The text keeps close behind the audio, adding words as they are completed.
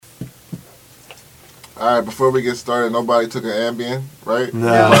All right, before we get started, nobody took an Ambien, right?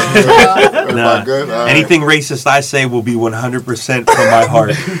 No. Everybody good? All right. Anything racist I say will be 100% from my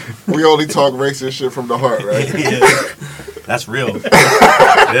heart. We only talk racist shit from the heart, right? Yeah. That's real.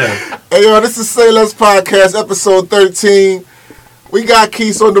 Yeah. Hey, yo, this is Say Less Podcast, episode 13. We got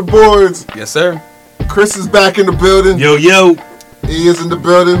Keith on the boards. Yes, sir. Chris is back in the building. Yo. He is in the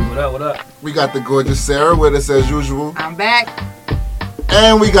building. What up? We got the gorgeous Sarah with us as usual. I'm back.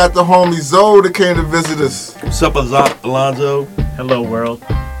 And we got the homie Zoe that came to visit us. What's up, Alonzo? Hello, world.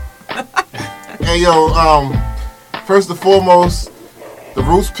 Hey, yo, first and foremost, the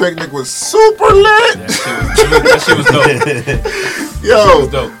Roots picnic was super lit. That shit was dope. Yo, That shit was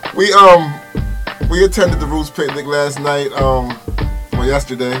dope. we attended the Roots picnic last night,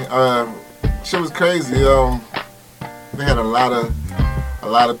 yesterday. Shit was crazy. They had a lot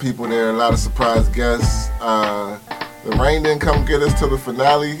of people there, a lot of surprise guests. The rain didn't come get us till the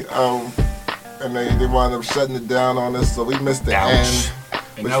finale, and they wound up shutting it down on us, so we missed the end.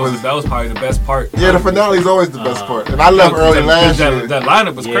 And that was probably the best part. Yeah, the finale is always the best part. And I left early last year. That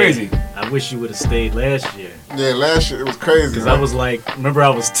lineup was crazy. I wish you would have stayed last year. Yeah, last year it was crazy. Because right? I was like, remember I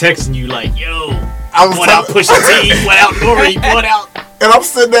was texting you like, yo, I was went out Pusha T, went out Nori, went out. And I'm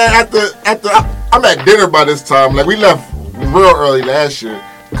sitting there I'm at dinner by this time. Like, we left real early last year.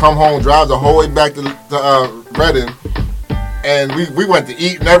 Come home, drive the whole way back to Reading. And we went to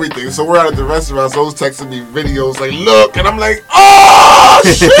eat and everything. So we're out at the restaurant. So he's texting me videos like, look. And I'm like, oh,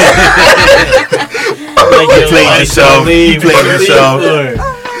 shit. Like, You played yourself. Lord.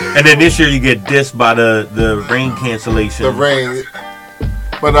 And then this year you get dissed by the rain cancellation. The rain.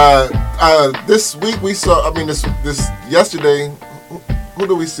 But this week we saw, this yesterday, who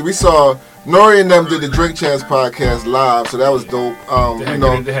did we see? We saw Nori and them did the Drink Champs podcast live. So that was dope.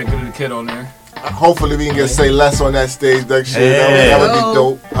 They had Good the Kid on there. Hopefully we can get Say Less on that stage next year. Hey. That would be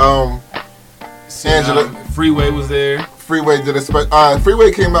dope. Angela. Freeway was there. Freeway did a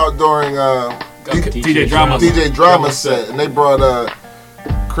Freeway came out during DJ Drama. DJ Drama set, and they brought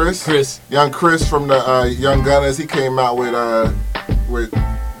Chris, young Chris from the Young Gunners. He came out with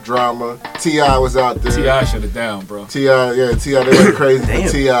Drama. T.I. was out there. T.I. shut it down, bro. T.I. They went crazy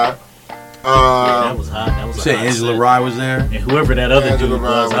for T.I. That was hot. That was You said hot Angela set. Rye was there? And whoever that other Angela dude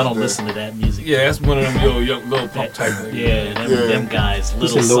Rye was, I was don't there. listen to that music. Yeah, that's one of them little pump type things. Yeah, them guys, You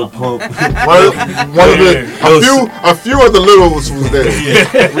little said Lil something. Pump. A few of the littles was there.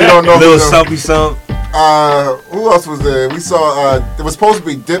 We don't know Little who them- something something. who else was there? We saw it was supposed to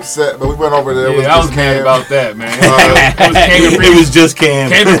be Dipset, but we went over there. Yeah, I was mad about that, man. It was just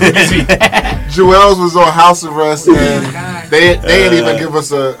Cam. Jewels was on house arrest, and they didn't even give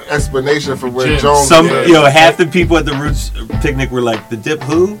us an explanation for where Jones was. Half the people at the Roots picnic were like, the Dip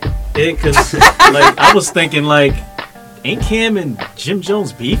who? Yeah, because like, I was thinking, like, ain't Cam and Jim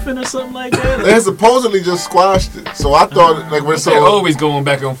Jones beefing or something like that? They had supposedly just squashed it, so I thought They're always going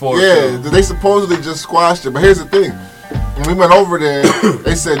back and forth. Yeah, they supposedly just squashed it. But here's the thing: when we went over there,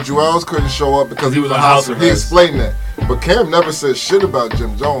 they said Jewels couldn't show up because he was on house arrest. He explained that, but Cam never said shit about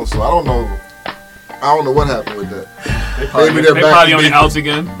Jim Jones, so I don't know what happened with that. They probably on the outs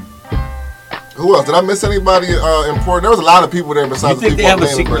again. Who else? Did I miss anybody important? There was a lot of people there besides You think the they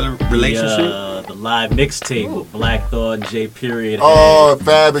people have a secret relationship? The live mixtape with Black Thought and J Period. Oh,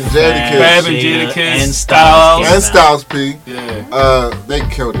 Fab and Jadakiss. Fab and Jadakiss. And Styles. And Styles P. Yeah. They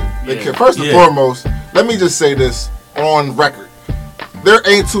killed it. First and foremost, let me just say this on record. There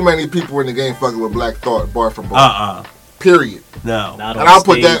ain't too many people in the game fucking with Black Thought bar for bar. Period. No. Not and on I'll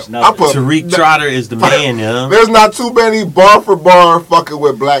put stage, that. I'll put Tariq Trotter is the man, yo. There's not too many bar for bar fucking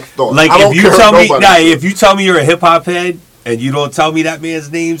with Black Thought. Like, I don't care if you tell me you're a hip hop head and you don't tell me that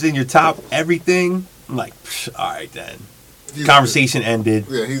man's name's in your top everything, I'm like, all right then. Conversation ended.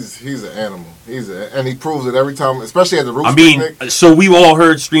 Yeah, he's an animal. And he proves it every time, especially at the Roots picnic. So we've all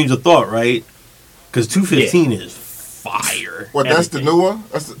heard Streams of Thought, right? Because 215 is fire. What? That's the new one.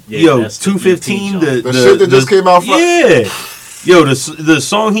 That's the, yo, 215. The shit that just came out. Yeah. Yo, the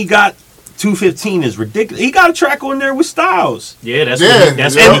song he got. 215 is ridiculous. He got a track on there with Styles. Yeah, that's and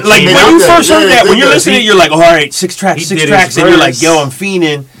like when you first heard that, when you're listening, you're like, all right, six tracks, and you're like, yo, I'm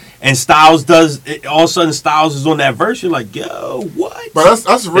fiending. And Styles does it, all of a sudden Styles is on that verse. You're like, yo, what? But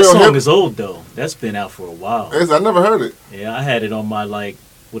that's real. That song is old though. That's been out for a while. I never heard it. Yeah, I had it on my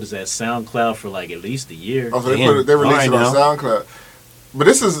what is that, SoundCloud for like at least a year. Oh, so they released it on SoundCloud. But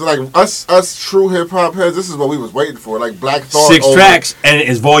this is like us true hip hop heads. This is what we was waiting for, like Black Thought. 6 tracks, and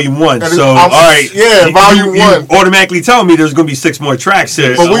it's volume 1. And so all right, volume 1. You automatically telling me there's gonna be 6 more tracks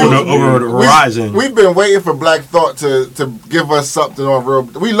here over the horizon. We've been waiting for Black Thought to give us something on real.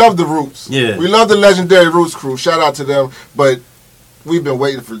 We love the Roots. Yeah, we love the legendary Roots crew. Shout out to them. But we've been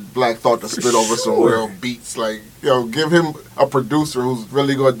waiting for Black Thought to spit over some real beats. Like, give him a producer who's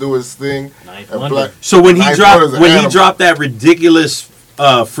really gonna do his thing. So when he dropped that ridiculous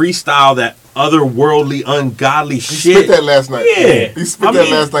freestyle, that otherworldly, ungodly shit. He spit that last night. Yeah. He spit that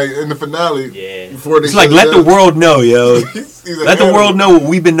last night in the finale. Yeah. It's like, let the world know, yo. Let the world know what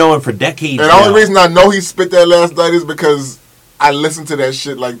we've been knowing for decades. And the only reason I know he spit that last night is because I listened to that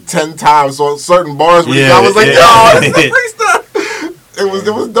shit like 10 times. So certain bars, I was like, yo, this is freestyle.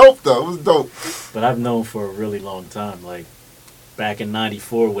 It was dope, though. It was dope. But I've known for a really long time, like, back in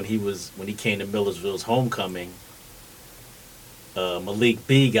 '94 when he came to Millersville's homecoming, Malik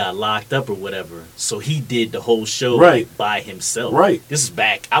B got locked up or whatever, so he did the whole show by himself. Right. This is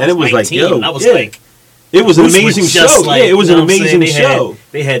back. I was 19. And I was like, it was an amazing show. Like, it was an amazing show.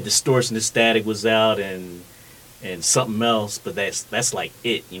 They had Distortion, the Static was out, and something else, but that's like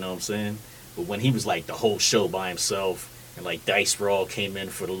it. You know what I'm saying? But when he was like the whole show by himself, and like Dice Raw came in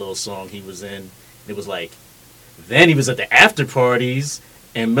for the little song he was in, it was like. Then he was at the after parties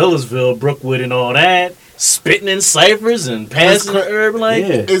in Millersville, Brookwood, and all that. Spitting in ciphers and passing the herb like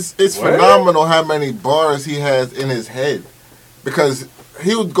it's phenomenal how many bars he has in his head, because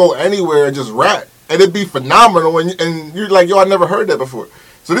he would go anywhere and just rap and it'd be phenomenal, and you're like, yo, I never heard that before.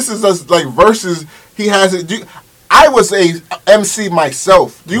 So this is just like verses he has it. I was a MC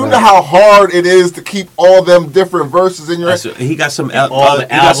myself. Do you know how hard it is to keep all them different verses in your head? He got some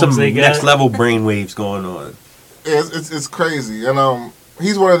next level brainwaves going on. It's crazy, and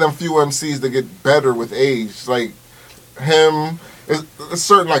he's one of them few MCs that get better with age. Like him, it's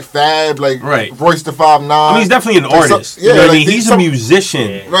certain like Fab, like Royce the 5'9". I mean, he's definitely an artist. You know what I mean? He's a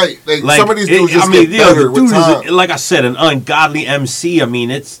musician, right? Like some of these dudes just get better with time. Like I said, an ungodly MC. I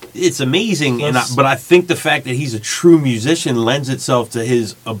mean, it's amazing, but I think the fact that he's a true musician lends itself to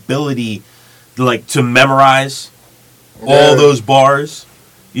his ability, to memorize all those bars.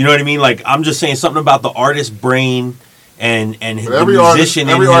 You know what I mean? Like, I'm just saying something about the artist brain and the musician.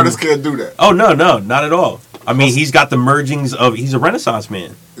 Every artist can't do that. Oh, no, not at all. I mean, he's got the mergings of, he's a Renaissance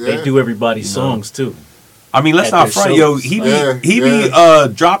man. Yeah. They do everybody's songs, too. I mean, let's not front, yo. He be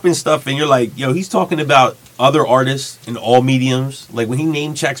dropping stuff, and you're like, yo, he's talking about other artists in all mediums. Like, when he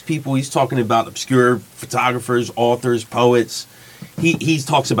name checks people, he's talking about obscure photographers, authors, poets. He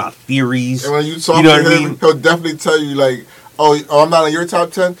talks about theories. And when you talk to him, he'll definitely tell you, like, oh, I'm not in your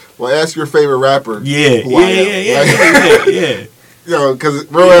top 10? Well, ask your favorite rapper. Yeah. Yo, because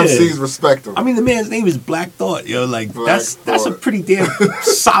real MCs respect him. I mean, the man's name is Black Thought. Yo, like, that's a pretty damn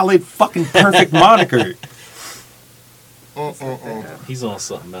solid, fucking perfect moniker. He's on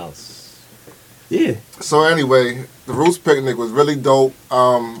something else. Yeah. So anyway, the Roots picnic was really dope.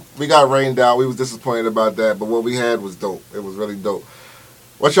 We got rained out. We was disappointed about that, but what we had was dope. It was really dope.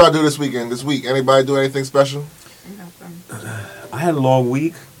 What y'all do this week? Anybody do anything special? I had a long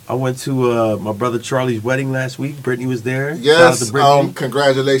week. I went to my brother Charlie's wedding last week. Brittany was there. Yes, shout out to Brittany.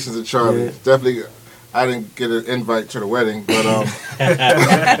 Congratulations to Charlie. Yeah. Definitely, I didn't get an invite to the wedding, but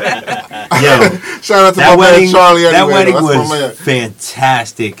shout out to my wedding, Charlie. Anyway, that wedding was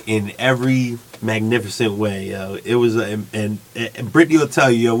fantastic in every magnificent way, yo. It was, and Brittany will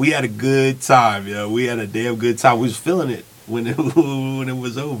tell you, yo, we had a good time, yo. We had a damn good time. We was feeling it when it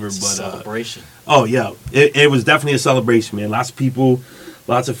was over, but celebration. Oh yeah, it was definitely a celebration, man. Lots of people,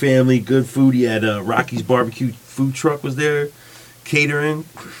 lots of family, good food. He had Rocky's barbecue food truck was there, catering.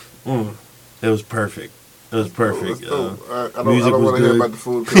 It was perfect. It was perfect. I don't want to hear about the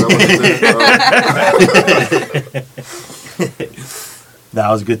food because I wasn't there. That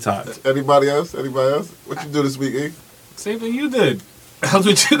was a good time. Anybody else? What you do this week, E? Same thing you did. How's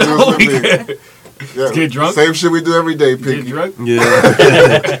what you do all weekend? Yeah. Get drunk? Same shit we do every day, Pinky. Get drunk?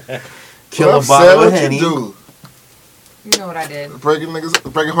 Yeah. Kill a bottle of Henny. You know what I did. Breaking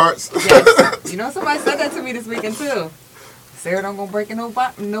hearts? Yes. You know, somebody said that to me this weekend, too. Sarah don't gonna break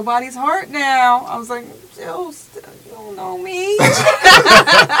nobody's heart now. I was like, Jill, you don't know me. You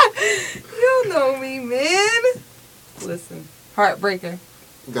don't know me, man. Listen, heartbreaker.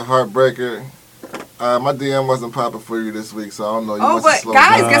 The heartbreaker. My DM wasn't popping for you this week, so I don't know. You but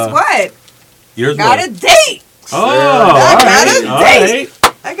guys, guess what? Yours got a date. I got a date.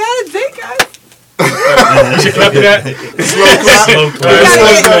 I got a date, guys. She clapped that. Slow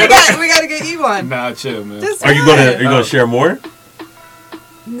clap. We gotta get you one. Nah, chill, man. Are you gonna share more?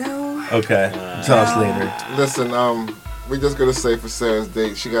 No. Okay. Tell us later. Listen, we're just gonna say for Sarah's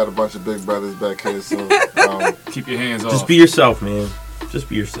date, she got a bunch of big brothers back here, so keep your hands off. Just be yourself, man. Just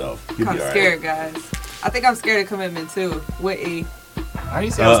be yourself. I'm scared, guys. I think I'm scared of commitment too. With E. I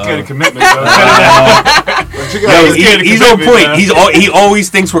ain't say I was scared of commitment, though. But you Yo, gotta he's on point. He always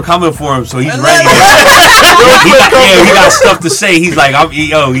thinks we're coming for him, so he's ready. He got stuff to say. He's like,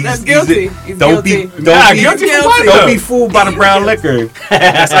 That's guilty. He's guilty. Don't be fooled by the brown liquor.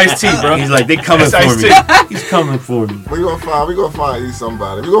 That's iced tea, bro. He's like, they coming That's for me. iced He's coming for me. We gonna find you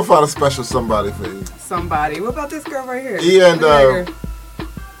somebody. We gonna find a special somebody for you. Somebody. What about this girl right here? Yeah, and Look at her.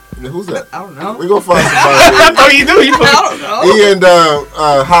 who's that? I don't know. We gonna find somebody. Oh, you do? You I don't know. He and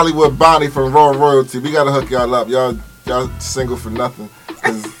Hollywood Bonnie from Raw Royalty. We gotta hook y'all up. Y'all single for nothing.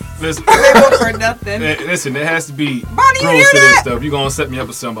 'Cause Listen, Single for nothing. listen, there has to be Bonnie, you rules hear to this that? stuff. If you're gonna set me up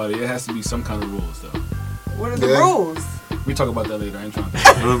with somebody, it has to be some kind of rules, though. What are the Yeah. rules? We talk about that later. I ain't trying to.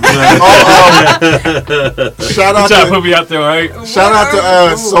 shout out Try to to put me out there, all right? shout out What are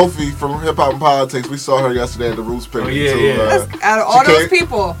to the rules? Sophie from Hip Hop and Politics. We saw her yesterday at the Roots picnic yeah, too. yeah. Out of all she those can't-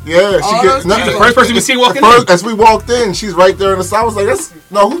 people. Yeah, she All get those no, people. The first person we see walking first, in. as we walked in, she's right there in the side. I was like, "That's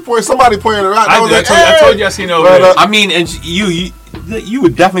no, who pointed? Somebody pointed her out." I was did. like, I told "Hey!" you I seen her over But, there. I mean, and you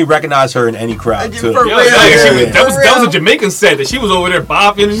would definitely recognize her in any crowd too. For Yo, real. that was For a real. Jamaican set that she was over there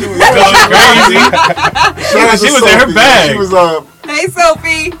bopping, she was going crazy. Shout out to She was in her Sophie. bag. She was Hey,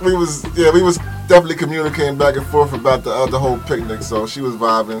 Sophie. we was definitely communicating back and forth about the whole picnic. So she was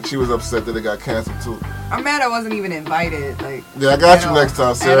vibing. She was upset that it got canceled too. I'm mad I wasn't even invited. Like, Yeah, I got At you all. next time,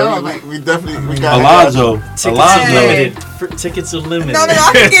 At Sarah. all, We, like- we definitely we got Alonzo. Tickets Alonzo. are limited. Tickets are limited. no,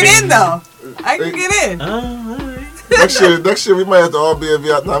 I can get in though. I can get in. All right. Next year we might have to all be in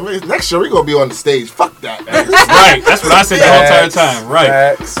Vietnam. Next year we gonna be on the stage. Fuck that. Right, that's what I said the whole entire time. Right.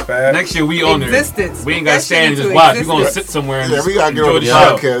 Facts. Next year we on there. Existence. We ain't got to That stand and shit just into watch. We gonna existence. sit somewhere and Yeah, we gotta get on enjoy the the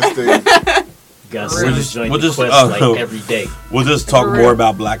show. podcast stage. You guys We'll just join we'll the just- quest oh, like no. every day. We'll just talk For more real.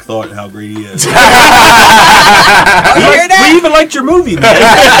 about Black Thought and how great he is. You hear We that? even liked your movie,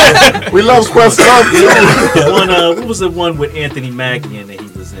 man. We love Quest Love too. What was the one with Anthony Mackie in that he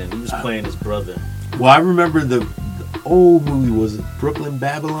was in? He was playing his brother. Well, I remember the old movie, was it Brooklyn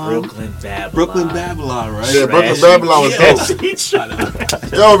Babylon? Brooklyn Babylon. Brooklyn Babylon, right? Yeah, Brooklyn Trashy. Babylon was Yes. dope. Shut up.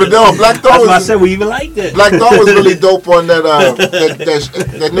 Yo, but no, Black Thought That's why I was said we even liked it. Black Thought was really dope on that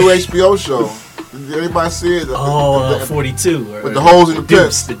new HBO show. Did anybody see it? Oh, 42. With the holes in the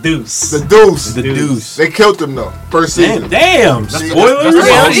Deuce. pits. The Deuce. The Deuce. The Deuce. They killed him though. First season. Damn. That's- Spoilers. that's-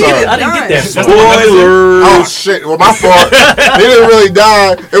 Yeah, I I'm didn't sorry. get- I didn't get that. That's far. Oh Spoilers. shit! Well, my fault. He didn't really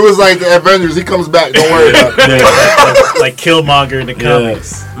die. It was like the Avengers. He comes back. Don't worry about it. Yeah. Like Killmonger in the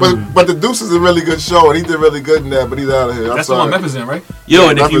comics. But the Deuce is a really good show, and he did really good in that. But he's out of here. I'm That's the one sorry. Memphis in, right? Yo,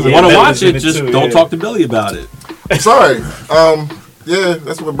 and if you Yeah, want to Memphis watch in it, it just too, don't yeah. talk to Billy about it. I'm sorry. Yeah,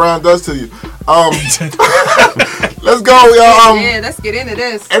 that's what Brian does to you. Let's go, y'all. Yeah, let's get into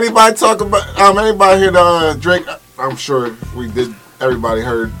this. Anybody talk about? Anybody hear the Drake? I'm sure we did. Everybody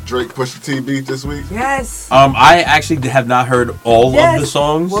heard Drake push the T beat this week. Yes. I actually have not heard all Yes. of the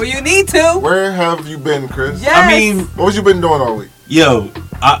songs. Well, you need to. Where have you been, Chris? Yes. I mean, What you been doing all week? yo,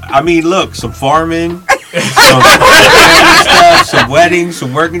 I mean, look, some farming, some stuff, some weddings,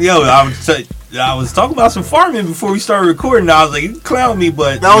 some working. Yo, I was talking about some farming before we started recording. I was like, you clown me,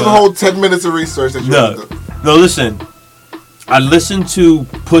 but That was you a know, whole 10 minutes of research that you had to do. No, listen. I listened to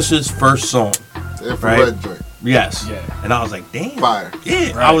Push's first song. Infrared joint. Yes. Yeah. And I was like, damn. Fire. Yeah.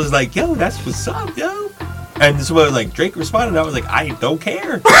 Right. I was like, yo, that's what's up, yo. And somebody was like, Drake responded. And I was like, I don't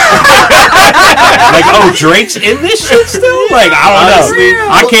care. Like, oh, Drake's in this shit still? Like, I don't Honestly. know.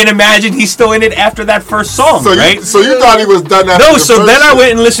 I can't imagine he's still in it after that first song, So right? you thought he was done after No, the so first then I shit.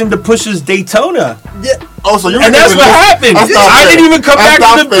 went and listened to Push's Daytona. Oh, so you And that's what happened. That's not I fair. didn't even come That's back to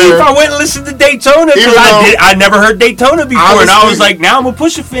not the fair. beef. I went and listened to Daytona Even because though- I never heard Daytona before. And I was Honestly- like, now I'm a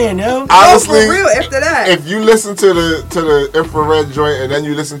Pusha fan, yo. Honestly, Oh, for real, after that. if you listen to the infrared joint and then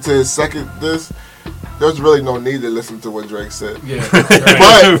you listen to his second disc, there's really no need to listen to what Drake said. Yeah.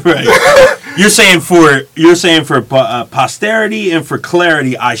 But Right. You're saying for posterity and for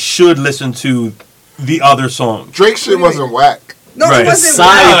clarity, I should listen to the other songs. Drake shit wasn't whack. no, Right. it wasn't.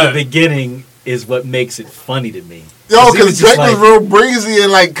 Side wild. at the beginning is what makes it funny to me. Yo, he was because just Drake like- was real breezy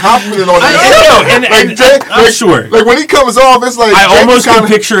and like confident on I that. know, and Like Drake, I'm like, sure. Like when he comes off, it's like I Drake almost can kinda,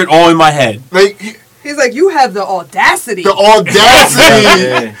 picture it all in my head. like He's like, you have the audacity. the audacity.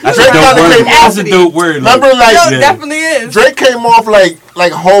 Yeah. That's Drake a dope kinda word. came That's off. a dope word. Remember, like No, it Yeah. definitely is. Drake came off like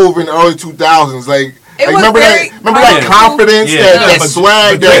Hove in the early 2000s. Like It was remember very that? Remember that powerful. confidence, Yeah. that But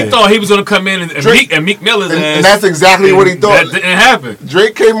swag, Drake that, thought he was gonna come in and Drake- Meek Mill's and ass. that's exactly what he thought. That didn't happen.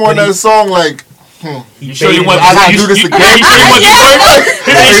 Drake came on But he- that song like, You sure you baited want? I gotta you- do this you- again. You sure you want this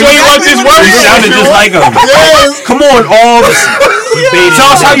work? You sure you want this He work? sounded just like him. yes. Come on, all this. He baited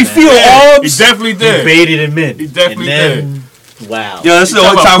Tell us him how in, you man. feel, He Orbs. definitely He did. baited him in. He definitely and then Wow. Yo, this is the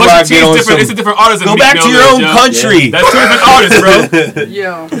only time where I get on some. It's a different artist. Go back to your own country. That's two different artists, bro.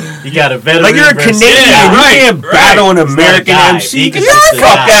 Yo. You got a veteran. Like you're a versus- Canadian. Yeah, you right, can't right. battle an It's not a American guy. MC. He Get can the just fuck say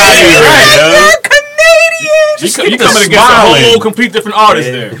out of guy. here, Right. yo. You're Canadian. You get the coming against a smiling. whole complete different artist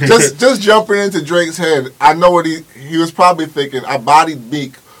Yeah. there. just jumping into Drake's head, I know what he was probably thinking. I bodied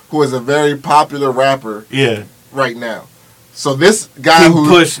Meek, who is a very popular rapper Yeah. right now. So this guy King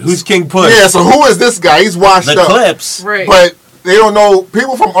Push. Who's King Push? Yeah, so who is this guy? He's washed The up. Clips. Right. But they don't know.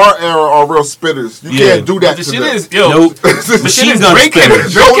 People from our era are real spitters. You Yeah. can't do that The to shit them. is, yo. Nope. The shit Machine is gun Drake came,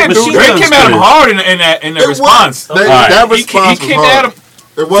 spitters. Drake came at him hard in that It response. was. That, Alright. that He response came was hard. at him.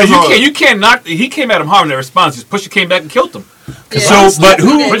 It was So hard. you can't knock. He came at him hard in that response. Just Pusha came back and killed him. Yeah. So, but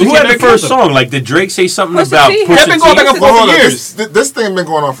who But who you had the can't first make them. song? Like, did Drake say something Pusha about T. Pusha They've been going T? back and Well, forth hold for on. years. This thing been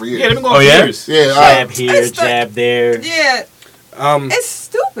going on for years. Yeah, they've been going Oh, for yeah? years. Yeah, Jab here, It's the- jab there. Yeah. Um, It's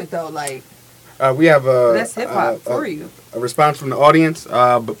stupid though. Like we have that's hip hop for you. a response from the audience.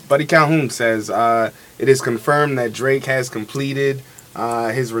 Buddy Calhoun says it is confirmed that Drake has completed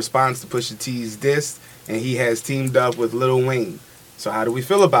his response to Pusha T's diss, and he has teamed up with Lil Wayne. So how do we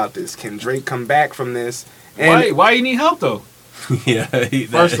feel about this? Can Drake come back from this? And Why you need help though? Yeah.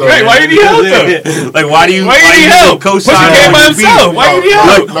 First off, Right, why you need help though? Like, why do you Why you need help? co-sign Pusha came on by the beat? himself. Why you need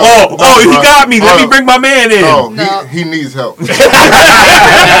help? Like, oh, he got me. Let me bring my man in. No, No. he needs help.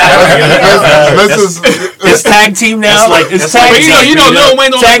 It's tag team now. It's tag But team. you know, Lil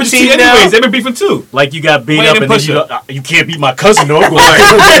Wayne don't Tag like Pusha team T now. anyways. They've been beefing too. Like you got beat Wayne up and and then Pusha. you can't beat my cousin. No, All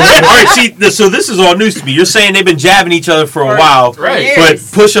right, see, so this is all news to me. You're saying they've been jabbing each other for a while, Right. but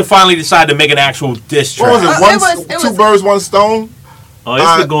Years. Pusha finally decided to make an actual diss track. What was it? It was- Two birds, one stone. Oh,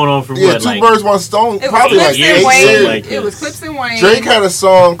 it's been going on for Yeah, what? two Like, birds, one stone. It was Probably Clips like years, and 8 Wayne. years. like It was this. Clips and Wayne. Drake had a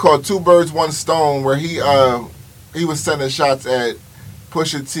song called Two Birds, One Stone where he was sending shots at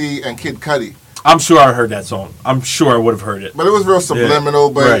Pusha T and Kid Cudi. I'm sure I heard that song. I'm sure I would have heard it. But it was real subliminal,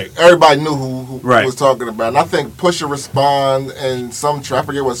 but Right. everybody knew who Right. was talking about it. And I think Pusha respond and some track, I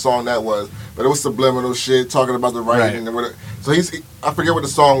forget what song that was, but it was subliminal shit, talking about the writing and whatever. So I forget what the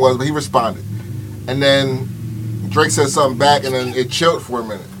song was, but he responded. And then Drake said something back, and then it chilled for a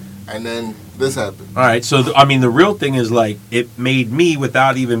minute. And then this happened. All right, so the real thing is like it made me,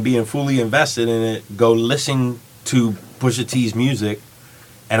 without even being fully invested in it, go listen to Pusha T's music,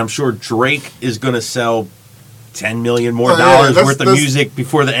 and I'm sure Drake is gonna sell $10 million more Oh, yeah, dollars let's- worth of let's- music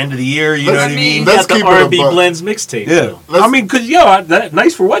before the end of the year. You know let's- what I mean? let's got the keep it a R&B buck. blends mixtape. Yeah, though. I mean, cause that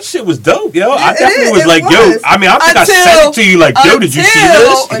Nice for What shit was dope, yo. I It definitely is, was it like, was. yo. I mean, I think I sent it to you, like, yo, did you see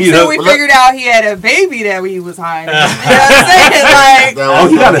this? Until we Well, let- figured out he had a baby that he was hiding. You know what I'm saying? Like, That Oh,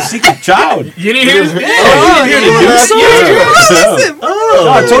 was he got a secret child. You didn't hear this? Yeah. Oh, you didn't hear the news? Yeah. listen.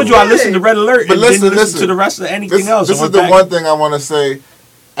 No, I told you I listened to Red Alert But and listen, didn't listen to listen. the rest of anything else. This I is went the back- one thing I want to say.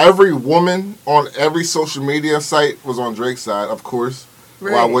 Every woman on every social media site was on Drake's side, of course. Why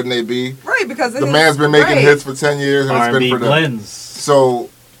Right. wouldn't they be? Right, because The man's been making right. hits for 10 years, and it's R&B been for them. blends. So,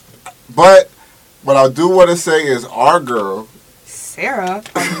 but what I do want to say is our girl, Sarah,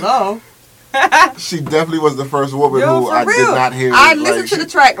 hello. she definitely was the first woman Yo, who for I real. did not hear. I like, listened to she- the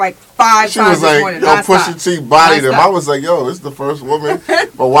track like 5 She times was this like, morning. yo, nonstop. Pusha T bodied him. Nonstop. I was like, yo, it's the first woman.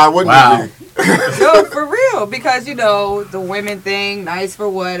 But why wouldn't Wow. it be? No, for real. Because, you know, the women thing, nice for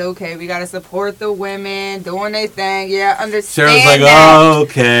what? Okay, we got to support the women doing their thing. Yeah, understand Sarah's like, that. oh,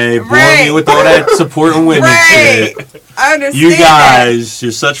 okay, bore Right. me with all that supporting women Right. shit. I understand You that. guys,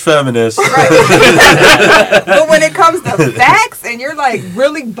 you're such feminists. Right. But when it comes to facts and you're like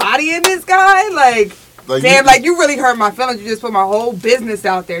really bodying this guy, like, Like, damn, you, like you really hurt my feelings. You just put my whole business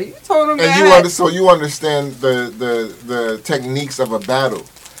out there. You told him and that. so you understand the techniques of a battle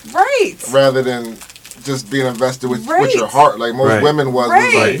Right. rather than just being invested with Right. your heart, like most Right. women was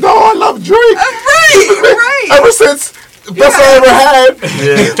Right. like, no, I love Drake. Right. Ever since the best I ever had,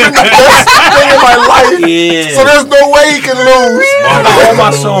 the best thing in my life. Yeah. So there's no way he can lose. all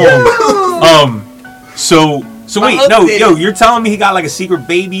my songs. So My wait, hook no, did yo, it. you're telling me he got like a secret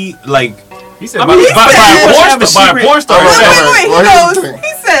baby, like He said I by mean, a have a porn star. All Wait, right. wait, Well, he here's the goes. thing.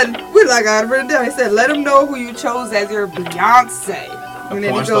 He said, "What I got it written down?" He said, "Let him know who you chose as your Beyonce." And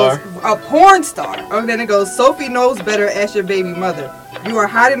then porn it goes, star? "A porn star." And then it goes, "Sophie knows better as your baby mother. You are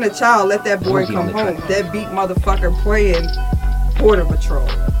hiding a child. Let that boy come home. That beat motherfucker playing Border Patrol."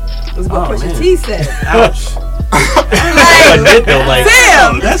 Was what Oh, Pusha man. T said. ouch. I Like, did though, like,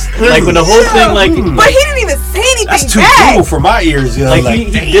 damn. That's like when the whole thing, like, But he didn't even say anything that's too back. cool for my ears, yo. like he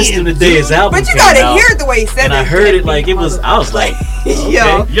dissed him the day his album But you came gotta out, hear it the way he said and it. I heard it like it was. I was like,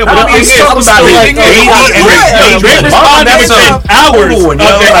 Yo. Yeah, I but mean, it's talking about like, baby and Drake responded within hours of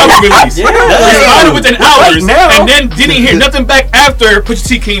the album release. He responded within hours, now. and then didn't hear nothing back after Pusha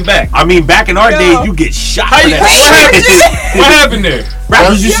T came back. I mean, back in our Yo. days, you get shot How for you, that shit. what happened there?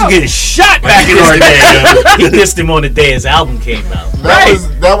 Rappers used to get shot back in our day. He dissed him on the day his album came out.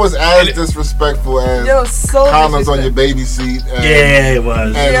 That was as disrespectful as Yo, so condoms on your disrespectful. baby seat. And, Yeah, it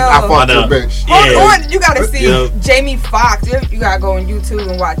was. And Yo. I fucked I your know. bitch. Hold on, you gotta see Yo. Jamie Foxx. You gotta go on YouTube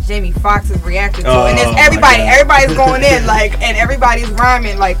and watch Jamie Foxx's reaction to Oh, it. And it's my God. everybody's going in and everybody's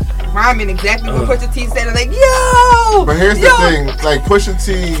rhyming exactly what Pusha T said. Like, yo. But here's yo. the thing, like Pusha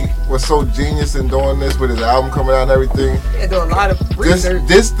T was so genius in doing this with his album coming out and everything. Yeah, do a lot of research.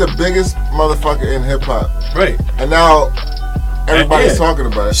 This the biggest motherfucker in hip hop, Right. and now everybody's Yeah. talking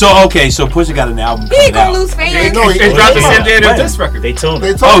about it. So Pusha got an album He ain't coming gonna out. lose fans. No, he They dropped the Yeah. same day of When? this record. They told They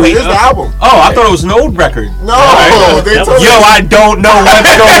him. told me he- it's the album. Oh, I thought it was an old record. No, Right. they That told was- me. Yo, I don't know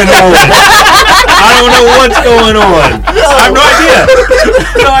what's going on. I don't know what's going on. I have no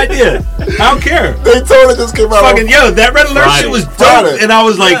idea. No idea. I don't care. They told it just came out. Fucking yo, that Red Alert Friday. shit was dope, Friday. and I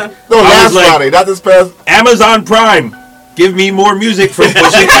was like, No, I last was like, Friday, not this past. Amazon Prime, give me more music from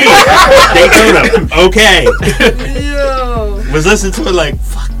Pusha T. Daytona. Okay. Yo. Was listening to it like,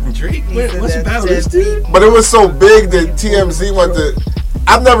 fucking Drake. What's about this dude? But it was so big that TMZ went to.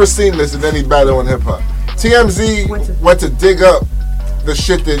 I've never seen this in any battle in hip hop. TMZ went to dig up the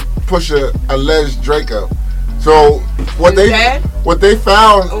shit that Pusha alleged Drake of. So what His they dad? found, With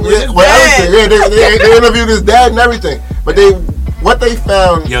his everything. dad. Yeah, they interviewed his dad and everything. But what they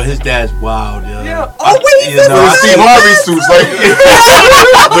found. Yo, his dad's wild, yo. Yo. Oh, wait, he You said know, With I- Steve Harvey suits,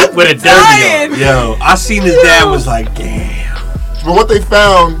 like. With a derby on. Yo, I seen his dad was like, damn. But what they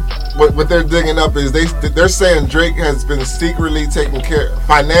found, what they're digging up is they're saying Drake has been secretly taking care,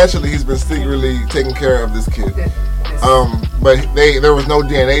 financially he's been secretly taking care of this kid. But there was no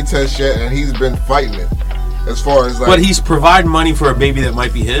DNA test yet, and he's been fighting it. As far as like, But he's providing money for a baby that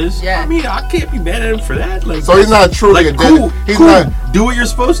might be his. Yeah. I mean, I can't be mad at him for that. Like, so he's not truly like, a cool, dead. He's cool. not. Do what you're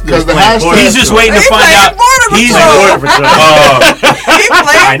supposed to do. 'Cause the hashtag- He's just waiting to He's find playing out. Border He's Patrol. in Border Patrol. He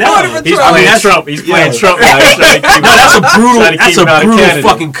playing I know. Border He's Patrol. playing that's- Trump. He's playing yeah. Trump now. He's trying to keep No, that's a trying to brutal. keep That's him a out of brutal Canada.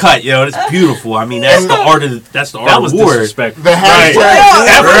 fucking cut, yo. That's beautiful. I mean, that's the art of That of was war. disrespectful. The hashtag.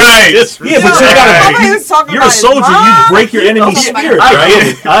 Right. Yeah, but you gotta. You're a soldier. You break your enemy's spirit, I right? get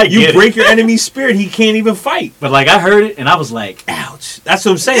it. I You get it. break your enemy's spirit. He can't even fight. But like I heard it and I was like, Ouch. That's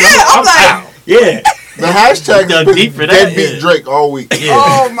what I'm saying. Yeah, I'm like- out. Yeah. The hashtag Dug has deep for been that, deadbeat yeah. Drake all week.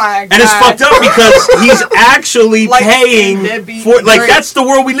 Oh my god. And it's fucked up because he's actually Like paying deadbeat for like Drake. that's the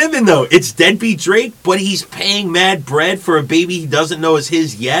world we live in though. It's deadbeat Drake, but he's paying mad bread for a baby he doesn't know is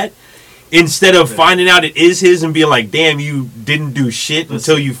his yet. Instead of finding out it is his and being like, damn, you didn't do shit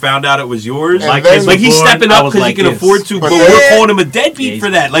until you found out it was yours. And Like, then- like he's born, stepping I up was because like he can this. afford to, but But we're then- calling him a deadbeat Yeah, for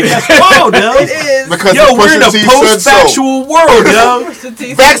that. Like that's wild, yo. It is. Because Yo, we're in a Pusha T said so. post-factual world, yo. Pusha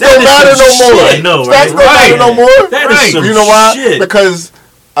T Facts said don't That is matter no some more. shit. I know, Facts right? don't matter no more. That is some You know why? shit. Because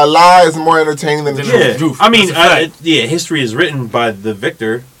a lie is more entertaining than the Yeah, truth. I mean, That's a fact. yeah, history is written by the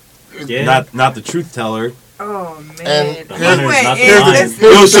victor, yeah. not the truth teller. Oh man. And He here's- went not the in. line. This-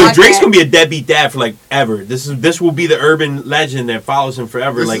 Yo, so this Drake's podcast- gonna be a deadbeat dad for like ever. This will be the urban legend that follows him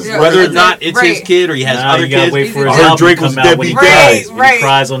forever. This Like is- whether or Yeah, not it's his right. kid or he has Now other you gotta kids. wait for I his heard album Drake to was come out when deadbeat he Right, dad. cries. When right. he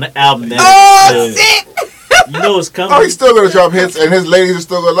cries on the album. That Oh is, shit. you know it's coming. Oh, he's still gonna drop hits, and his ladies are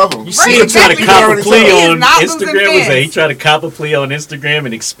still gonna love him. You see him Right, try to exactly. cop a He plea is on not losing Instagram. Was that fans. he tried to cop a plea on Instagram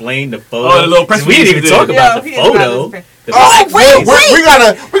and explain the photo? Oh, the little press 'Cause we didn't release even he talk did. about Yo, the he is not photo. losing fans. The Oh, blackface.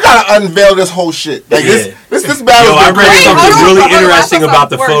 wait. We gotta unveil this whole shit. Like Yeah. this battle. Yo, I read Wait, something hold on, really hold on, interesting that's about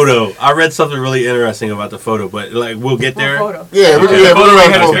the worse. photo. I read something really interesting about the photo, but like we'll get there. Photo. Yeah, we Okay. yeah, Photo we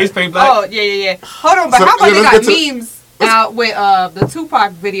had got his photo. face paint black. Oh yeah. Hold on, but So, how about yeah, they let's got get to- memes out with the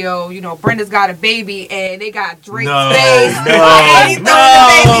Tupac video? You know, Brenda's got a baby, and they got Drake's No, face. no, and he throwing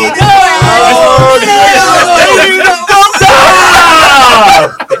the baby in the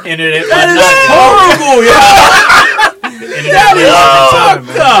Oh, The internet. That is was not- horrible, yo. the internet was not in time,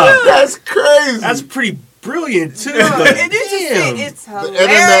 man. That's crazy. That's pretty brilliant too. And But you just see damn. it's the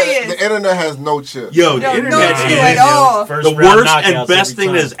hilarious. internet has no chip. Yo, the No, internet no is clue at all. First the round worst and knockouts best every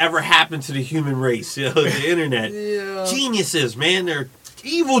thing time. that's ever happened to the human race. Yo, the internet. Yeah. Geniuses, man. They're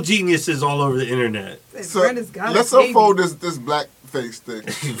evil geniuses all over the internet. So Brenda's got let's a baby. unfold this black face thing.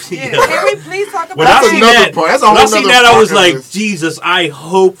 Yeah. Can we please talk When about I That's seen that? another that, part. That's a when I whole seen nother that, I was fucking like, list. Jesus, I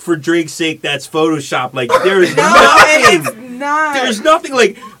hope for Drake's sake that's Photoshop. Like, there is No, nothing. it's not. There's nothing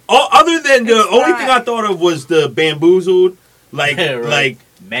like other than the It's only not. thing I thought of was the bamboozled, like Yeah, right. like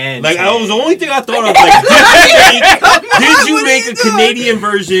Man, like that was the tag. only thing I thought of. Like, did you What are make you a doing? Canadian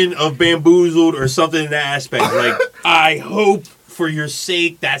version of bamboozled or something in that aspect? Like, I hope for your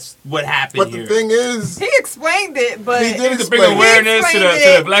sake. That's what happened But here. the thing is, He explained it, but he did To bring explain it. awareness to the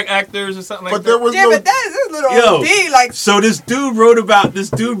explained black actors or something like But that. there was yeah, no. but that is this little Yo, OD. Like, so this dude wrote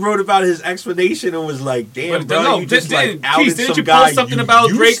about his explanation and was like, "Damn, But bro, no, you just didn't- like outed Keith, didn't some you guy post something you about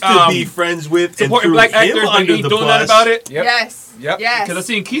used Drake, to be friends with and supporting threw black him actors, but under he the doing bus. that about it. Yep. yes. Yep. Yes. Because I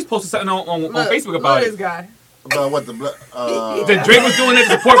seen Keith posted something on Look, Facebook about look it. this guy. About what the black. That Drake was doing it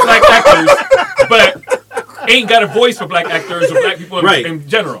to support black actors, but ain't got a voice for black actors or black people in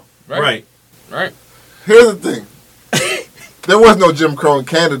general. Right. Here's the thing. There was no Jim Crow in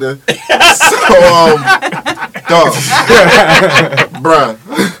Canada. So, dog. Bruh.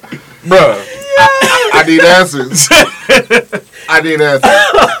 I need answers. I need answers.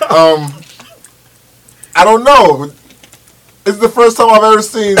 I don't know. It's the first time I've ever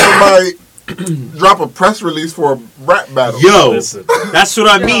seen somebody drop a press release for a rap battle. Yo, Listen. that's what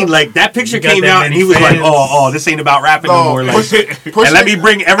I mean. Like that picture You got came that out and many he was like, fans. "Oh, this ain't about rapping no more." Like, push and let it. me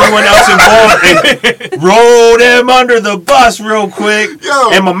bring everyone else involved and roll them under the bus real quick.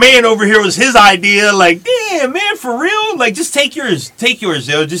 Yo. And my man over here was his idea. Like, damn, man, for real? Like, just take yours. Take yours,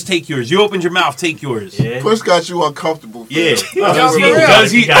 yo. Just take yours. You opened your mouth. Take yours. Yeah. Push got you uncomfortable. fam. Yeah. Does he, for real.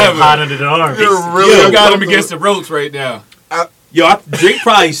 does he You got him ever? hot under the arms. You're really Yo, You got him uncomfortable. against the ropes right now. Yo, Drake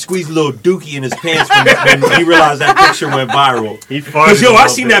probably squeezed a little dookie in his pants when he realized that picture went viral. He farted. Because, yo, a I little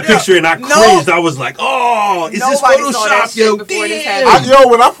seen bit. that picture and I No. cringed. I was like, oh, is this Nobody saw that Photoshop, shit yo? before this Damn.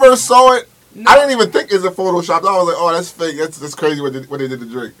 happened. When I first saw it, I didn't even think it's a Photoshop. I was like, oh, that's fake. That's crazy what they did to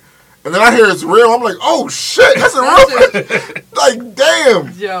Drake. And then I hear it's real. I'm like, oh, shit. That's a real picture. Like,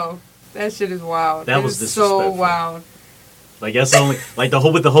 damn. Yo, that shit is wild. That It was is so disrespectful. wild. Like that's only like the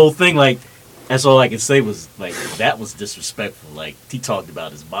whole thing. Like that's all I can say was like that was disrespectful. Like he talked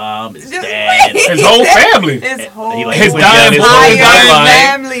about his mom, his Just dad, wait. His whole family. His whole he, like, His went down dying his boy, whole his dying bloodline,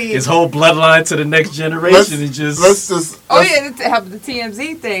 family. his whole bloodline to the next generation. And just Let's just. Oh let's- yeah, how about the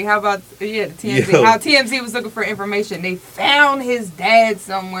TMZ thing? How about the TMZ? Yo. How TMZ was looking for information. They found his dad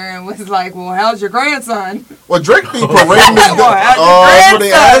somewhere and was like, "Well, how's your grandson?" Well, Drake be parading his Well, how's your Oh, that's what they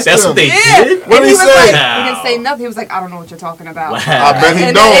grandson? asked That's him. what they Yeah. did. What And did he was say? like, he Wow. didn't say nothing. He was like, "I don't know what you're talking about." Wow. I bet he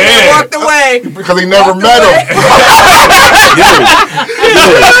And don't. then he Yeah. walked away. Because he never Walked met away.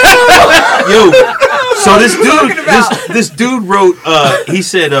 Yo, so this talking dude, about? this dude wrote. He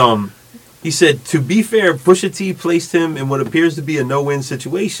said, to be fair, Pusha T placed him in what appears to be a no-win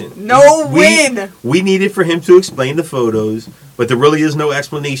situation. No win. We needed for him to explain the photos, but there really is no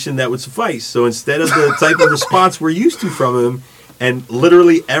explanation that would suffice. So instead of the type of response we're used to from him, and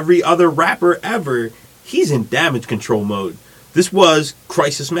literally every other rapper ever, he's in damage control mode. This was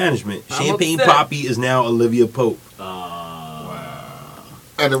crisis management. I'm Champagne upset. Poppy is now Olivia Pope.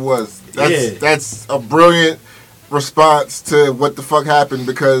 And it was. Yeah. That's a brilliant response to what the fuck happened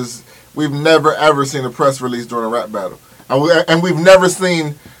because we've never ever seen a press release during a rap battle. And we've never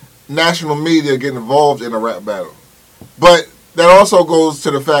seen national media get involved in a rap battle. But that also goes to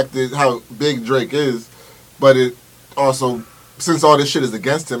the fact that how big Drake is, but it also, since all this shit is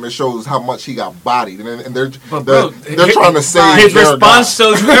against him, it shows how much he got bodied. And they're trying to save His their response guy.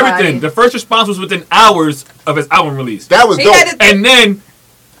 shows you everything. The first response was within hours of his album release. That was He dope. had to- And then,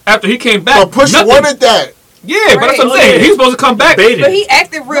 after he came back, But Push nothing. wanted that. Yeah, but that's what I'm Right. saying. He was supposed to come back. Debated. But he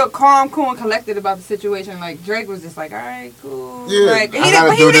acted real calm, cool, and collected about the situation. Like Drake was just like, "All right, cool." Yeah, Like, I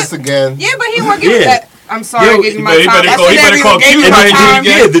gotta do this again. Yeah, but he wasn't giving Yeah. that. I'm sorry, Yo, I gave you my he time. better I call- he said better that call we gave Q you And my right then, time.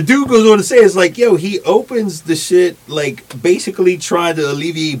 again. yeah, the dude goes on to say, it's like, yo, he opens the shit, like, basically trying to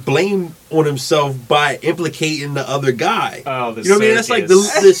alleviate blame on himself by implicating the other guy. Oh, the You know what I mean? That's like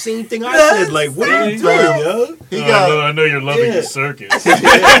circus. the same thing I said. Like, what are you doing, yo? He got. I know you're loving Yeah. the circus.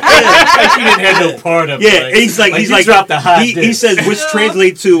 Like you didn't have no part of it. Yeah, and he's like, you dropped the hot he diss. says, which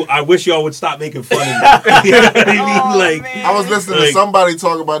translates to, I wish y'all would stop making fun of me. You know what I mean? Oh, Like, man. I was listening Like- to somebody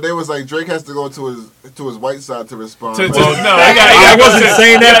talk about. They was like Drake has to go to his white side to respond. I wasn't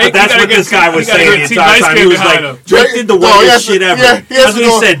saying that, but that's what this guy was saying the entire time. He was like, Drake did the whitest shit ever. Yeah, he has That's to what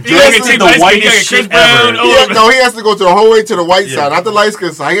go. he said. He has Drake to did go. the whitest shit ever. He has to go to the whole way to the white Yeah. side, not the light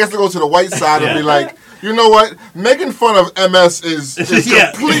skin side. He has to go to the white side and be like, you know what? Making fun of MS is Yeah.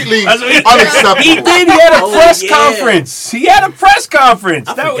 completely That's what he- unacceptable. He did. He had a Oh, press yeah. conference. He had a press conference.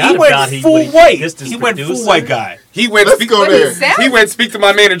 I That- forgot he went about he- full when he white. dissed his He went full producer. white guy. He went Let's speak. go there. He went speak to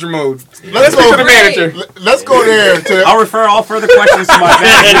my manager mode. Let's Speak go. to the manager. Let's go there. I'll refer all further questions to my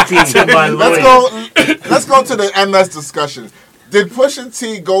management team. To my Let's lawyer. go. Let's go to the MS discussion. Did Pusha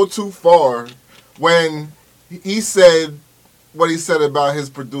T go too far when he said what he said about his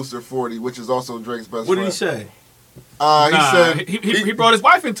producer 40, which is also Drake's best What friend? did he say? He said he brought his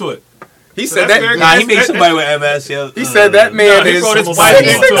wife into it. He So said that's that. very- Nah, he made somebody with MS. Yeah. He said that man Nah, he is. brought his Some wife wife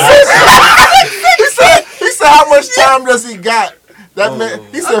into into it. he said how much time does he got That man,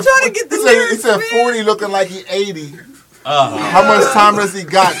 he said, trying to get the he lyrics, said man. 40 looking like he 80. How much time has he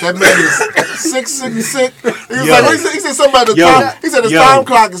got? That man is sick. He was like, he said something about the time. He said the time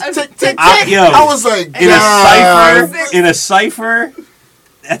clock is tick, tick, tick. I was like, in a cipher,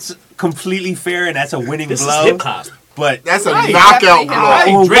 that's completely fair, and that's a winning This blow. is hip hop. But that's a knockout blow.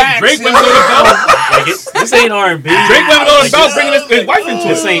 Oh, Drake went on the belt. This ain't R&B. Drake went on the belt, bringing his wife into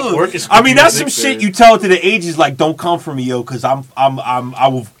This it. ain't orchestra. I mean, that's some music, shit man. you tell to the ages, like, don't come for me, yo, because I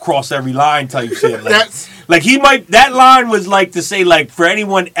will cross every line type shit. Like, like he might, that line was like to say, like, for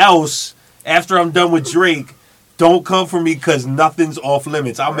anyone else, after I'm done with Drake, don't come for me because nothing's off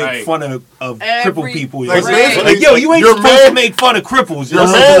limits. I'll make fun of crippled people. Like, yo, you ain't supposed to make fun of cripples. Your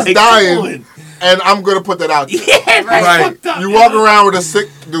man's dying, and I'm going to put that out there. Yeah, right. You walk around with a sick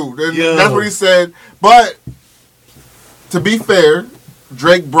dude. That's what he said. But, to be fair,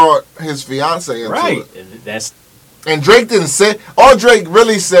 Drake brought his fiance into it. And Drake didn't say, all Drake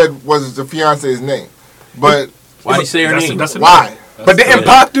really said was the fiance's name. But why did he say her name? Why? But didn't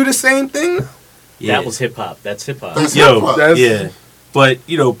Pac do the same thing? Yeah. That was hip hop. That's hip hop. Yeah. But,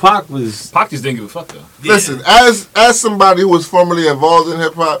 you know, Pac just didn't give a fuck, though. Listen, as somebody who was formerly involved in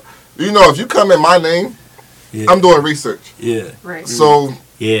hip-hop, you know, if you come in my name, I'm doing research. Yeah. Right. So.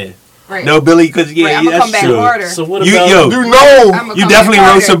 Yeah. Right. No, Billy, because I'm gonna that's come back true. harder. So what You about you definitely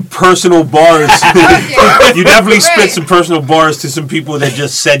wrote some personal bars. You definitely spit some personal bars to some people that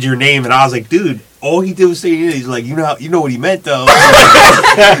just said your name, and I was like, dude, all he did was say your name. He's like, you know what he meant though.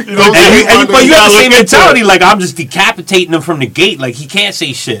 But you have the same mentality. Like, I'm just decapitating him from the gate. Like, he can't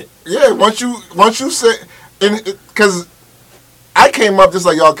say shit. Yeah, once you say, because I came up just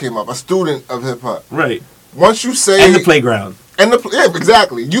like y'all came up, a student of hip hop. Right. Once you say and the playground. Yeah,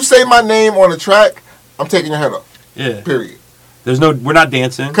 exactly. You say my name on the track, I'm taking your head off. Yeah. Period. We're not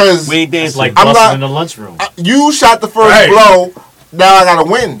dancing. Because we ain't dancing. It's like busting in the lunchroom. You shot the first blow. Now I gotta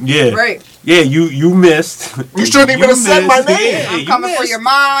win. Yeah. Right. Yeah, you missed. You shouldn't even have said my name. Yeah, I'm coming for your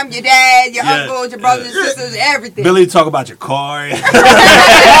mom, your dad, your uncle, your brothers, your sisters, everything. Billy, talk about your car. And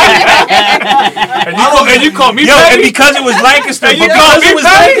you call me and because it was Lancaster,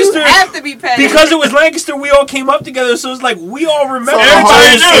 have to be petty. Because it was Lancaster, we all came up together, so it's like we all remember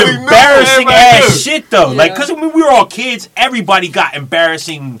Everybody embarrassing ass knew. shit though. Like, because we were all kids, everybody got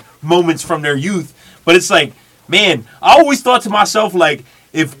embarrassing moments from their youth. But it's like, man, I always thought to myself, like,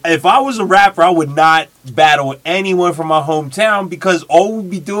 if I was a rapper, I would not battle anyone from my hometown because all we'd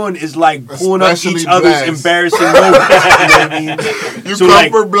be doing is like pulling up each other's embarrassing moments. You know what I mean? You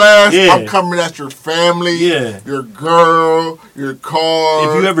come for blast, I'm coming at your family, your girl, your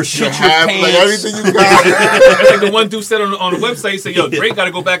car. If you ever shit your pants. Like everything you got. I think the one dude said on the website, he said, yo, Drake got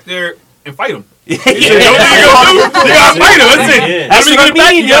to go back there and fight him. You gotta fight him. That's it. That's what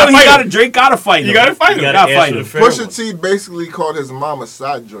I mean, yo. Drake gotta fight him. You gotta fight him. You gotta fight him. Pusha T basically called his mom a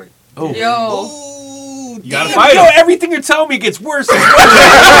side joint. Oh. Yo. You gotta fight him. Yo, everything you're telling me gets worse and worse.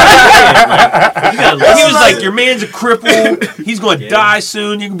 He was like, your man's a cripple. He's gonna die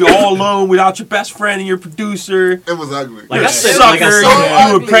soon. You can be all alone without your best friend and your producer. It was ugly. Like, you're a sucker.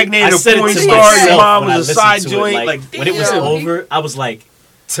 You impregnated a porn star. Your mom was a side joint. Like, when it was over, I was like,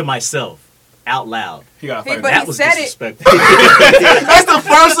 to myself, out loud. He got fired. That was disrespectful. That's the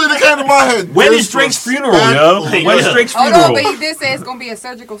first thing that came to my head. When is Drake's funeral, yo? When is Drake's funeral? Oh, no, but he did say it's going to be a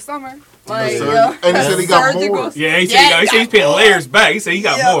surgical summer. Like, and he said he got more. Yeah, he said he's paying layers back. He said he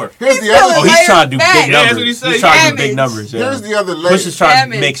got more. Here's the other thing. He's trying to do big numbers. That's what he said. He's trying to do big numbers. Yeah. Here's the other layer. Pusha's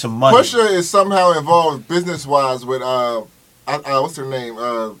trying to make some money. Pusha is somehow involved business-wise with, what's her name?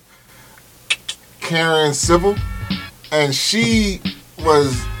 Karen Civil. And she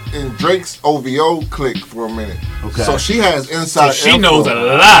was in Drake's OVO clique for a minute. Okay. So she has inside she info. knows a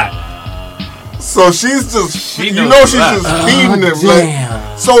lot. So she's just, she's just feeding him.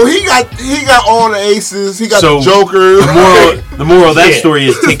 Like, so he got all the aces. He got the Joker. The moral of that story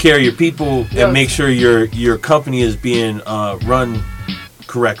is take care of your people and make sure your company is being run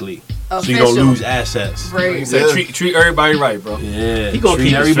correctly. So you don't lose assets. Right. He said treat everybody right, bro. Yeah. He gonna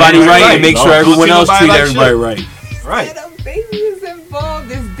treat keep everybody right and make sure everyone else treat everybody right. Right. Baby is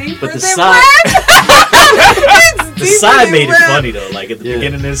involved. It's deeper But the than side, rap. the side made it funny though. Like at the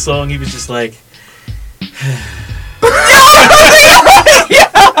beginning of this song, he was just like,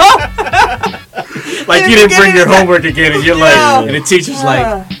 like you didn't bring your homework again, and you're like, and the teacher's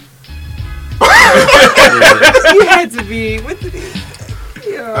like, you had to be. What did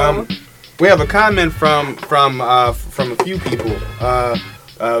he? Yo. We have a comment from a few people.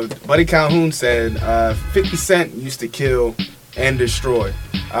 Buddy Calhoun said 50 Cent used to kill and destroy.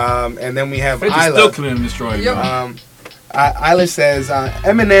 And then we have 50 Isla. Still killing and destroying. Eilish says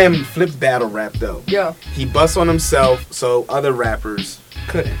Eminem flipped battle rap though. Yeah. He busts on himself, so other rappers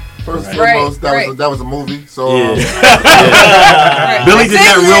couldn't. First and Right, foremost, right. that was a movie. So Yeah. Billy did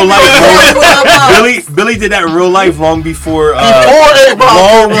that in real life. Billy did that in real life long before. before 8 Mile.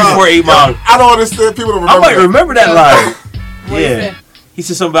 Long before 8 Mile. I don't understand. People don't I remember. might remember that line. What he Yeah. said? He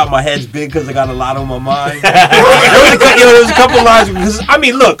said something about my head's big because I got a lot on my mind. there was a couple lines because I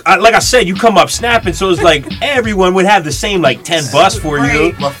mean, look, like I said, you come up snapping, so it's like everyone would have the same like 10 bucks for you.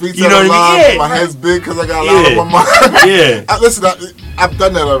 Right. My feet You know what I mean? alive, Yeah. my head's big because I got a lot Yeah. on my mind. Yeah. Listen, I've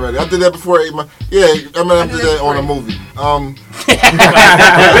done that already. I did that before 8 Mile. Yeah, Eminem did that on a movie.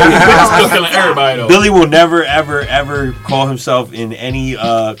 Still killing everybody though. Billy will never, ever call himself in any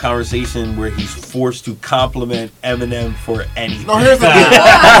conversation where he's forced to compliment Eminem for anything. No, here's the thing.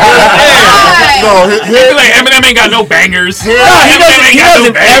 Right. No, He be like Eminem ain't got no bangers. No, he Eminem ain't got no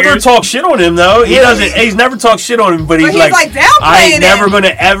doesn't ever bangers. talk shit on him though. He doesn't. He's never talked shit on him, but he's like downplaying I ain't never him.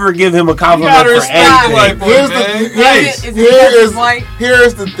 gonna ever give him a You compliment gotta for respect anything. white boy, Here's man. the Nice. Is it because he's white?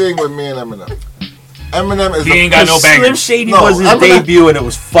 here's the thing with me and Eminem. Eminem is He ain't got no Slim bangers. Shady No, was his Eminem- debut and it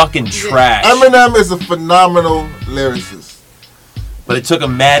was fucking trash. Eminem is a phenomenal lyricist. But it took a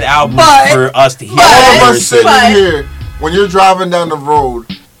mad album But- for us to hear but- All of that us sitting But- here, when you're driving down the road,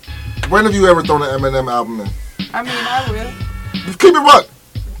 when have you ever thrown an Eminem album in? I mean, I will. Keep it up.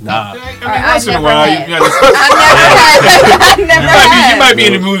 Nah. I mean, I once in a never while, had. you gotta. I never had. You might be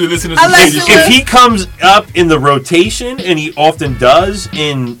in the mood to listen to I some like shady to shit. If he comes up in the rotation, and he often does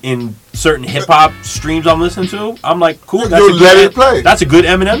in certain hip hop streams I'm listening to, I'm like, cool. That's You'll a let good, it play. That's a good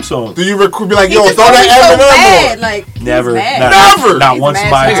Eminem song. Do you be like, He yo, just throw always that so Eminem mad. on? Like, he's Never, mad. Never. not He's once in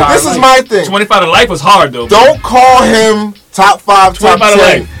mad my as hell. entire This is life. my thing. 25 to life was hard though. Don't call him top 5, top 25 to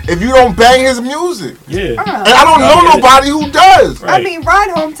 10 life. if you don't bang his music. Yeah. And I don't know nobody who does. Right. I mean,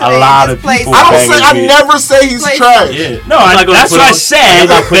 Ride Home Today. A lot just of plays- people I don't bang say. his I music. never say he's Play trash. Yeah. No, not gonna that's put what I on- said. I'm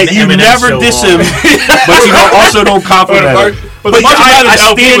not putting That the you Eminem never show diss on. him, but you don't compliment him. But But the Marshall I Mathers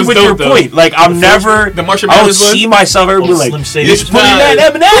LP stand was with dope, your though. point. Like I'm never. The Marshall I don't Mathers one? see myself ever be Oh, like, Slim Shady. "You're putting Nah.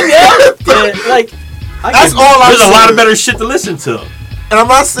 that Eminem, yeah." Yeah, like That's all I'm There's a saying. lot of better shit to listen to. And I'm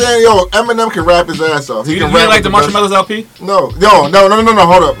not saying, yo, Eminem can rap his ass off. He You can didn't rap like with the Marshall best- Mathers LP? No.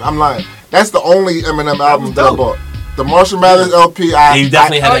 Hold up. I'm lying. That's the only Eminem album that I dope. bought. The Marshall Mathers LP. Yeah, you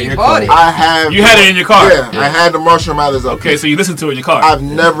definitely I, had Oh, that in you your bought car. it. I have. You had it in your car? Yeah, I had the Marshall Mathers LP. Okay, so you listened to it in your car. I've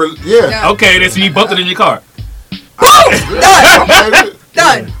never. Yeah. Okay, then so you bumped it in your car.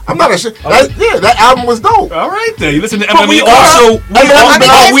 Done. I'm not a shit. That album was dope. All right, then. You listened to But Eminem in we your car.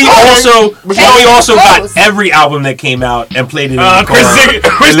 also got close. every album that came out and played it in the Chris car.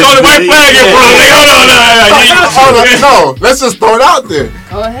 Chris throwing the white flag in front of me. Hold on. No, let's just throw it out there.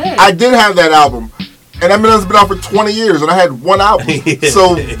 Go ahead. I did have that album. And Eminem's been out for 20 years, and I had one album.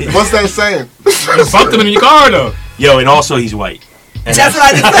 So, what's that saying? You bumped him in your car, though. Yo, and also he's white. And That's what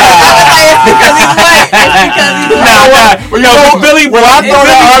I just said. It's because he's white. It's because he's white. Billy when I throw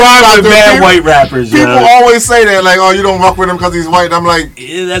that rhymes out with there, bad people- white rappers. People yo. always say that, like, oh, you don't fuck with him because he's white. And I'm like,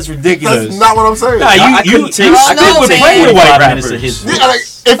 Yeah, that's ridiculous. that's not what I'm saying. Nah, I you couldn't take. you I stick couldn't with take plenty of 45 white minutes of rappers. his Yeah, like,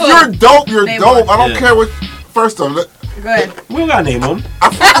 if you're dope, you're Name dope. one. I don't Yeah. care what. First off, Go ahead. We don't gotta name them. I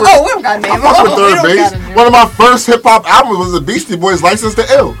fuck with, Oh, we don't got a name. I fuck with We Third don't Base. got a name. One of my first hip hop albums was the Beastie Boys' License to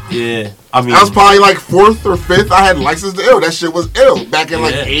Ill. Yeah, I mean, I was probably like 4th or 5th. I had License to Ill. That shit was ill back in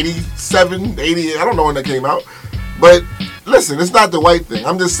like Yeah. 87, 88. I don't know when that came out. But listen, it's not the white thing.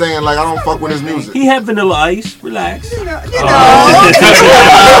 I'm just saying, like, I don't fuck with his music. he had Vanilla Ice. Relax. You know.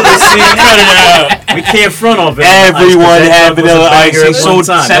 We can't front on it. Everyone had Vanilla Ice. He sold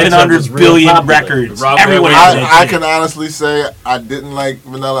That 700 joint was real billion popular. records. Rob Everyone Redway. had that I shit. can honestly say I didn't like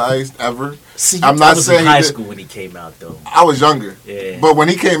Vanilla Ice ever. See, I'm not I was saying in he high did- school when he came out, though. I was younger. Yeah. But when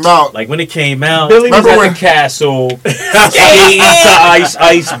he came out, Like when it came out, Billy was Remember at when- the castle, skating to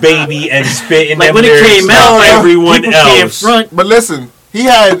Ice Baby and spitting like them when it lyrics came like out, like, everyone people can't else. front. but listen, he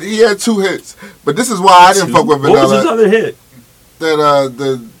had 2 hits. But this is why I didn't fuck with What was his Vanilla. other hit? That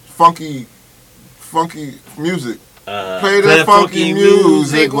the funky music. Uh, Play that funky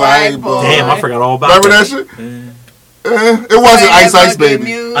music, white boy. Damn, I forgot all about Remember that. that shit? It wasn't Ice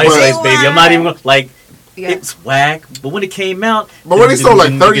Baby. Ice But- Ice Baby. I'm not even gonna, like. Yeah. It's whack, but when it came out, But when he sold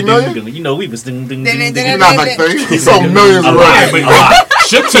like 30 million? you know, we was Not like 30. He sold millions A of lot. records. A lot.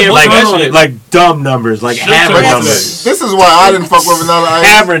 Shook took Like, most of that shit. like dumb numbers, like hammer Shit. numbers. This is why I didn't fuck with Vanilla Ice.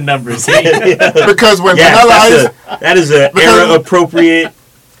 hammer numbers. Because when Yeah, Vanilla Ice, that is an Because- era appropriate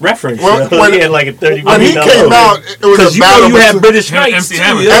reference. When- He had like a 30 when he million came out, it was because a you know battle you had between British Him and Knights MC too,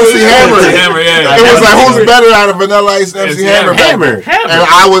 Hammer. yeah. MC Hammer. MC Hammer, yeah. It was like Hammer. who's better out of Vanilla Ice and MC MC Hammer? Hammer. And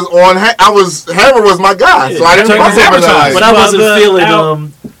I was Hammer was my guy, so I didn't Turn fuck his with advertising. Vanilla Ice. But I wasn't Brother feeling out.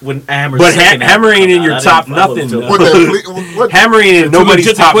 when Hammer. But Hammer ain't in your top nothing. What Hammer ain't in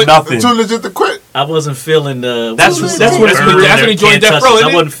nobody's top nothing. Too legit to quit. I wasn't feeling the. That's when he joined Death Row.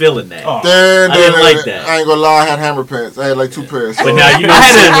 I wasn't feeling that. Oh. I didn't like that. I ain't gonna lie, I had Hammer pants. I had like 2 pairs. So. But now you know, I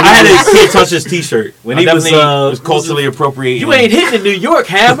had a Can't Touch This T-shirt. When he was culturally appropriated. You ain't hitting in New York,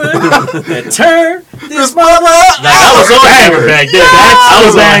 Hammer. That turn this mother. That was on Hammer back then. I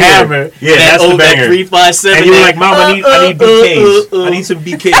was on Hammer. Yeah, that's the banger. 357. And you were like, Mom, I need BKs. I need some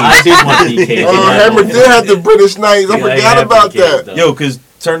BKs. I did want BKs. Oh, Hammer did have the British Knights. I forgot about that. Yo, because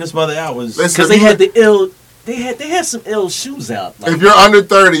Turn This Mother Out was because they had the ill. They had some ill shoes out. Like, if you're under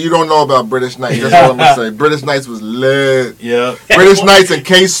 30, you don't know about British Knights. That's all I'm gonna say. British Knights was lit. Yeah. British Knights and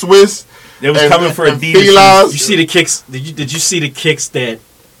K-Swiss. It was coming for Adidas. You see the kicks? Did you see the kicks that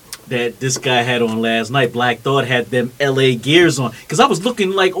this guy had on last night? Black Thought had them LA Gears on. Because I was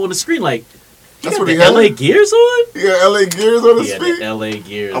looking like on the screen like. That's what he had. LA Gears on? Yeah, LA Gears on his feet. The LA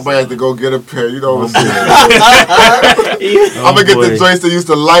Gears. I might have to go get a pair. You know what I'm saying? I'm gonna get the joints that used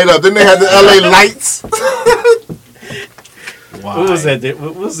to light up. Then they had the LA lights. What was that?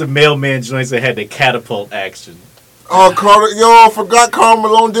 What was the mailman joints that had the catapult action? Oh, I forgot Karl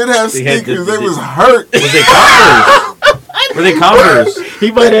Malone did have sneakers. They was hurt. Was they Converse? Were they Converse?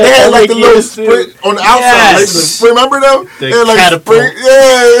 He might have. They had like the little sprint on the outside. Yes. Remember them? The they had like catapult. spring.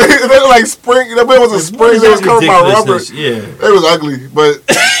 Yeah, they were like spring. That was a spring. They was covered by rubber. Yeah, it was ugly, but.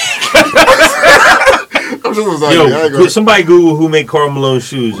 I'm just was ugly. Yo, somebody Google who made Karl Malone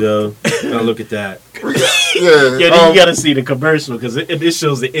shoes, yo. Gotta look at that. Yeah, then you gotta see the commercial because it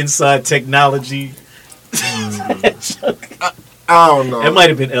shows the inside technology. I don't know. It might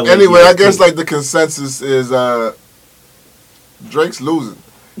have been LA. Anyway, I guess like the consensus is Drake's losing.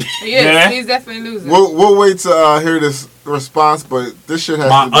 He's definitely losing. We'll wait to hear this response, but this shit has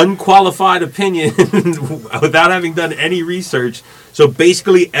my unqualified opinion without having done any research. So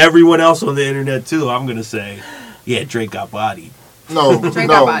basically, everyone else on the internet too. I'm gonna say, yeah, Drake got bodied. No, Drake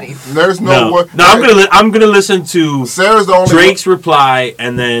got bodied. There's no. I'm gonna listen to Sarah's the only Drake's reply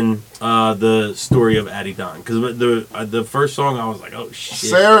and then the story of Adidon Don because the first song I was like, oh shit.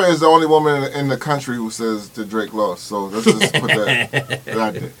 Sarah is the only woman in the country who says that Drake lost. So let's just put that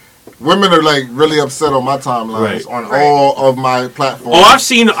out there. Women are like really upset on my timelines on all of my platforms. Oh, I've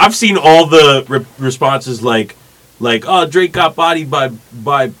seen all the responses like oh, Drake got bodied by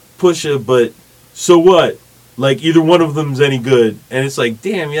Pusha, but so what? Like either one of them's any good, and it's like,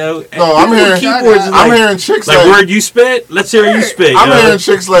 damn, yo. No, I'm hearing chicks like word you spit. Let's hear you spit. I'm hearing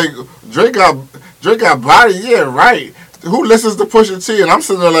chicks like Drake got body. Yeah, right. Who listens to Pusha T? And I'm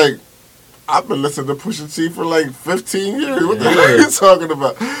sitting there like, I've been listening to Pusha T for like 15 years. What the hell are you talking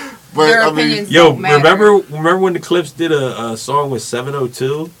about? But their I mean, yo, remember when the Clips did a song with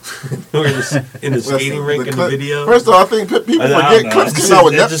 702 in the skating rink in the video? First of all, I think people forget Clips came out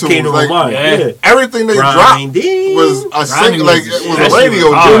with Neptune. Like, everything they dropped was a single, like it was a radio.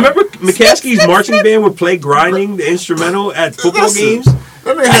 You remember McCaskey's marching band would play "Grinding" the instrumental at football games?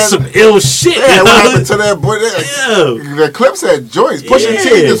 That's some ill shit. Yeah, what happened to that boy? The Clips had joints. Pusha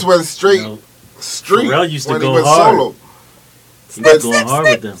T just went straight street when he went solo. Hard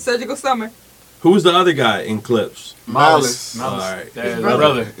with them. Surgical Summer. Who was the other guy in Clips? Malice. All right. His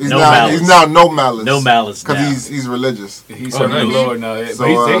brother. He's now no Malice. No Malice. Because he's religious. He's serving the Lord now. So,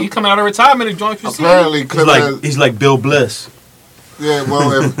 he's coming out of retirement and joined apparently Clips he's like Bill Bliss. Yeah,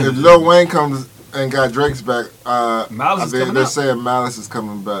 well, if Lil Wayne comes and got Drake's back, they're saying Malice is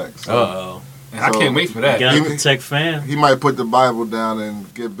coming back. So. Uh-oh. I can't wait for that. You gotta protect fam. He might put the Bible down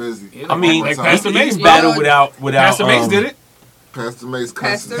and get busy. I mean, like Pastor Mace battle without Pastor Mace did it. Pastor Mace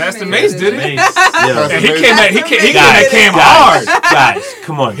Pastor Mace did it. Yeah. And he came at hard. Guys,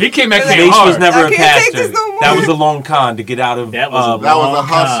 come on. He came at Mace hard. was never a pastor. That was a long con to get out of. That was a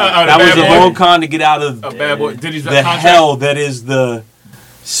hustle. That was a long con to get out of a bad boy. The hell that is the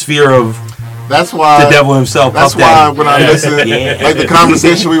sphere of. That's why the devil himself. That's why when I listen, like the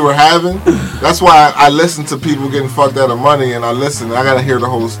conversation we were having, that's why I listen to people getting fucked out of money, and I gotta hear the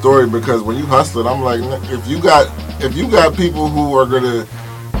whole story, because when you hustling, I'm like, if you got people who are gonna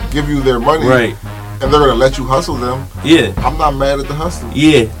give you their money, right, and they're gonna let you hustle them, yeah, I'm not mad at the hustle.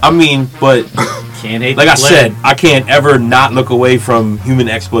 Yeah, I mean, but can't hate. Like I said, I can't ever not look away from human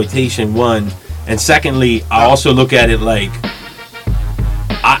exploitation. One, and secondly, I also look at it like.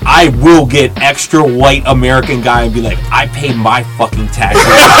 I will get extra white American guy and be like, I pay my fucking taxes.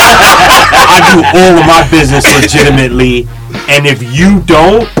 I do all of my business legitimately. And if you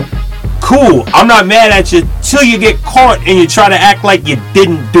don't, cool. I'm not mad at you till you get caught and you try to act like you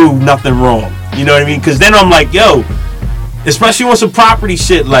didn't do nothing wrong. You know what I mean? Because then I'm like, yo, especially on some property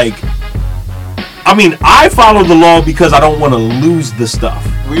shit, like, I mean, I follow the law because I don't want to lose the stuff.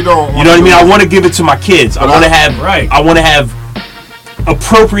 We don't. You know what I mean? I want to give it to my kids. I want to have. Right. I want to have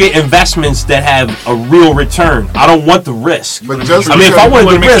appropriate investments that have a real return. I don't want the risk. But just I mean, if I wanted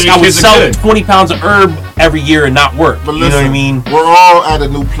the make sure risk, your I would kids are sell good. 20 pounds of herb every year and not work. But You listen, know what I mean? we're all at a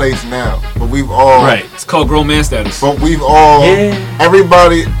new place now. But we've all. Right. It's called grown man status. But we've all. Yeah.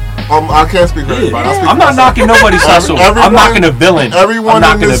 Everybody. I can't speak for everybody. I'll speak I'm for not myself. knocking nobody's hustle. I'm Everyone- knocking the villain. Everyone I'm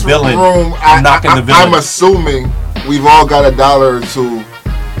knocking in this the villain. room, I'm knocking the villain. I'm assuming we've all got $1 or $2,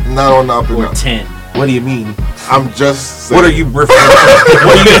 not on the up and Or up. 10. What do you mean? I'm just saying. What are you referencing?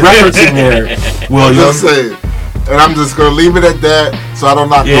 What are you referencing there, I'm William? just saying. And I'm just gonna leave it at that, so I don't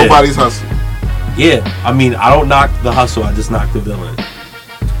knock Yeah. nobody's hustle. Yeah, I mean, I don't knock the hustle. I just knock the villain.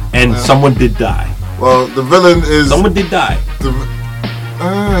 And someone did die. Well, the villain is. Someone did die.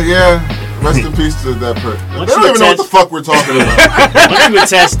 Yeah. Rest in peace to that person. They Once don't you even know what the attach- fuck we're talking about. Once you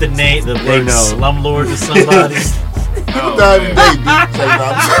attach the name, the word know. slumlord to somebody, People die every day, dude. Say,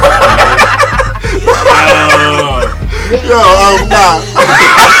 Yo, I'm not.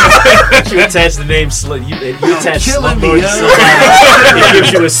 you attach the name, you attach killing slumlord me, to yo. somebody, it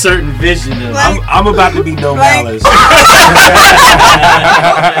gives you a certain vision of. I'm about to be no Like- malice.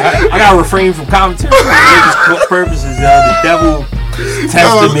 I gotta refrain from commentary for religious purposes. The devil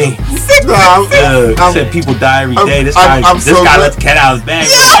tested me. Nah, Said people die every day. This I'm guy so glad- let the cat out of his bag.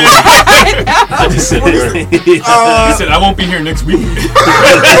 I just said this. He said, I won't be here next week.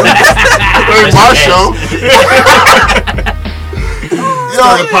 It's my show.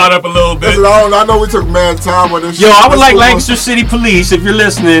 Stir the pot up a little bit. Listen, I know we took mad time on this Yo, shit. I would Let's like move on. Lancaster City Police, if you're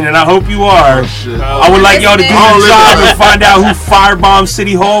listening, and I hope you are. Shit. I would like y'all to do Oh, your job listen. and find out who firebombed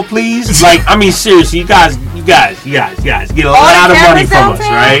City Hall, please. Like, I mean, seriously, you guys get a lot of money from us,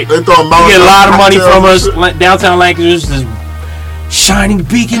 right? They throw You get a lot of money from us. cocktails and shit. Downtown Lancaster's this shining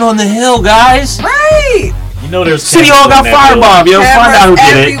beacon on the hill, guys. Right. You know there's City Hall got firebombed, yo. Find out who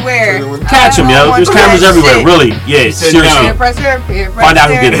did it. Everywhere. Catch them, yo. There's cameras everywhere, really. Yeah, said seriously. no. Press here, peer Find out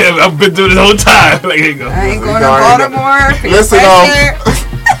who pressure. did it. I've been doing it the whole time. Like, here you go. I ain't going to Sorry. Baltimore. Peer Listen, pressure.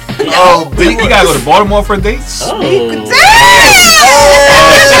 Oh, You gotta go to Baltimore for dates? Oh.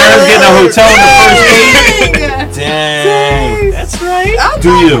 Sharon's getting a hotel on the first date. Dang. That's right. Do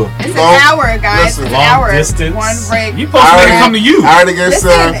you? It's Long- an hour, guys. listen, It's an long hour. distance. One break. You supposed to make it come to you. I already gave Listen,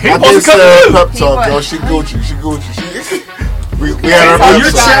 Sarah. he I supposed gave to come to Sarah you. pep He talk, yo. was. She Gucci. We had our Oh, pep you're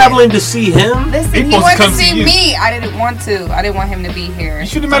talk. traveling to see him? Listen, He he supposed to wanted come to to see you. me. I didn't want to. I didn't want him to be here. You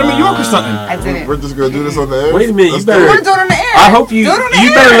should have met him in New York or something. I didn't. We're just gonna do this on the air. Wait a minute, Let's you do better- We're doing it on the air. I hope you Do it on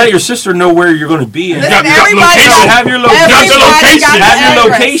the better air. let your sister know where you're going to be. And Listen, got everybody location. got- have your location. everybody location. got the Have your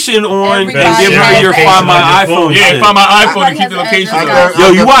address. location on and Everybody give her has your the Find My address. iPhone Yeah, shit. find my iPhone Everybody and keep the has location an up. address. Yo,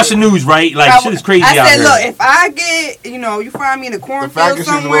 you watch the news, right? Like, shit is crazy I out said, here. look, if I get, you find me in a The cornfield fact that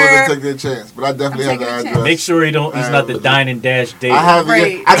she's willing somewhere. to take their chance, but I definitely I'm have the taking a address. Make sure he's not the dine and dash date. I have the.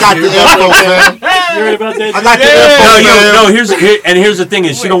 Right. I got the info, man. You heard about that? I got the No, info, man. here's the thing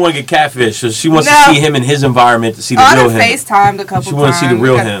is she don't want to get catfished, so she wants No. to see him in his environment to see the I real done him. FaceTimed a couple times. She wanna see the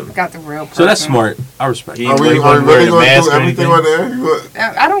real him. Got the real person. So that's smart. I respect He it. ain't Are we wasn't really wearing a going to mask do or everything anything. on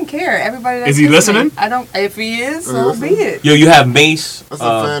there? I don't care. Everybody that's Is he listening? I don't. If he is, so Listen. be it. Yo, you have mace, Listen,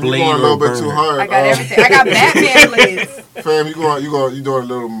 fam, you blade, going a or little bit too burner. hard. I got everything. I got Batman blades. Fam, you doing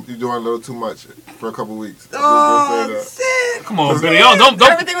a little too much for a couple weeks. I'm just Oh gonna say that. shit! Come on, Billy. Don't.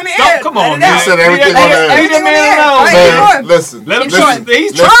 Everything on the air. Come on, Let it man. out. You said everything on the air. Leave the man Everything on the air. alone, All right, man. keep going. Listen, Let him listen, try.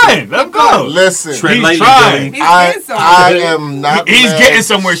 He's listen, trying. Let him go. Listen, Tread He's lightly, trying. Billy. He's I getting somewhere. am not. He's mad. getting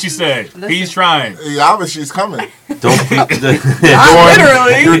somewhere, she said. He's trying. Yeah, obviously she's coming. Don't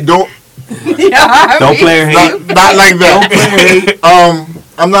Literally. You're don't Yeah, don't play her hate. not like that.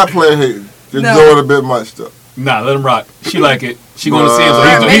 I'm not player hating. You're No. doing a bit much though. Nah, let him rock. She like it. She going to see him. So For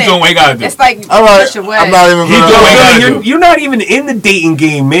a he's minute. doing what he got to do. It's like All right, push away. I'm not even He gonna. doing what he gotta do. You're not even in the dating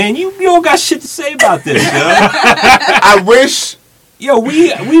game, man. You don't got shit to say about this, yo. I wish. Yo, we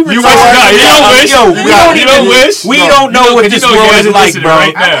You retired. wish not. You don't wish. Yo, You we got- don't you even don't wish. We No. don't know what this world is like, bro.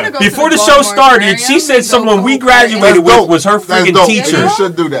 Right I wanna now. go Before to the show Baltimore started, Aquarium. she said Go someone to we Aquarium. graduated That's with dope. was her That's freaking dope. teacher. You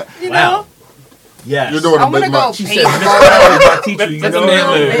should do that. You know, Wow. Yes. You're doing I a want to bit go much. She paint said, ball. "Mr. Teacher, you Let the know?"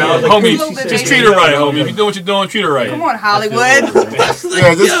 man live. Yeah. Now, Yeah. homie, Yeah. just treat her right, homie. If you're doing what you're doing, treat her right. Come on, Hollywood.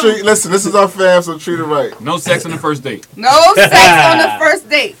 Yeah, just treat. Listen, this is our fam, so treat it right. No sex on the first date. No sex on the first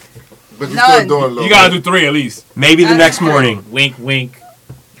date. But you're None. still doing a little. You got to do 3 at least. Maybe the next morning. Wink, wink.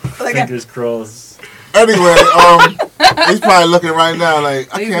 Like, Fingers crossed. Anyway, he's probably looking right now like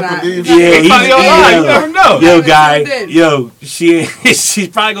I He's can't not. believe. Yeah, He probably he's- gonna lie. You yo. never know. Yo, Yeah, guy. he did. Yo, she's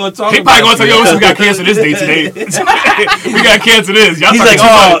probably gonna talk. He probably about gonna tell you. yo, we got to cancel this date today. We got to cancel this. Y'all He's talking like, too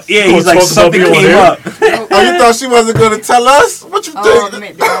oh, much. yeah. He's like, talk about something me on came here? up. Oh, you thought she wasn't gonna tell us? What you oh, think?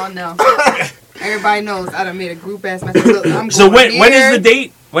 man, oh no. Everybody knows I done made a group ass message. Look, I'm So going when is here. the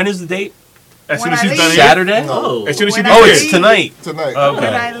date? When is the date? As soon When as I she's leave. done here. Saturday? Oh. As soon as she When gets I Oh, here. it's tonight. Tonight. When Okay.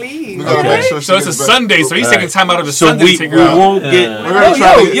 I leave. We gotta Okay. make sure she So it's a gets back. Sunday, so he's taking time out of his So Sunday we to take her out. won't get. We're gonna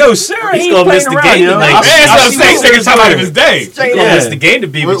try to get- Yo, Sarah, He's ain't gonna playing miss the around, game yo. tonight. Man, that's what I'm see saying. He's what taking time out of she's his day. Straight Gonna up. miss the game to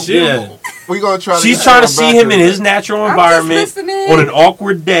be with you. Yeah. We gonna try to. She's get trying to her see back him in there. his natural I'm environment just listening. on an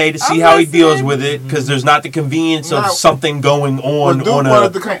awkward day to see I'm how he deals listening. with it because there's not the convenience of Nah. something going on Well, Duke on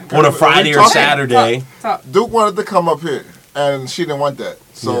wanted to come- on a we Friday or talked- Saturday. Talk. Duke wanted to come up here, and she didn't want that.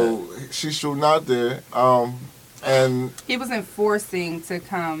 So she's shooting out there. And He was enforcing to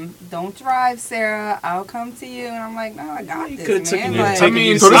come. Don't drive, Sarah. I'll come to you. And I'm like, no, I got You this, could've man. took Like, I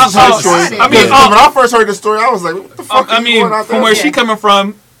mean, so this is her I'll- choice. I mean, when I first heard the story, I was like, "What the fuck?" I are you mean, going out from there where for? she coming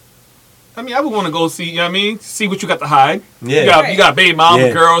from, I mean, I would want to go see. You know what I mean, see what you got to hide. Yeah. You got a baby mom, Yeah.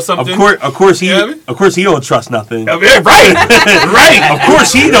 a girl, or something. Of course, he, You know what I mean? of course, he don't trust nothing. Yeah, right, right. Of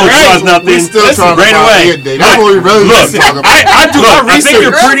course, he don't Right. trust nothing. We still trying to right find away. a date. That's what we really Look, talking about. I do Look, my I think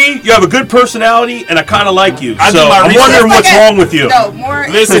you're research. pretty. You have a good personality, and I kind of like you. I do So my I'm research. wondering what's Okay. wrong with you. No, more.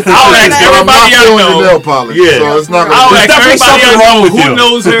 Listen, I'll ask So I'm not everybody I feeling your know. nail polish. Yeah. So it's not I'll gonna ask definitely everybody something I know wrong with who you.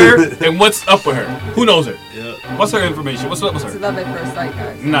 knows her and what's up with her. Who knows her? Yeah. What's her information? What's up with It's her? love at first sight,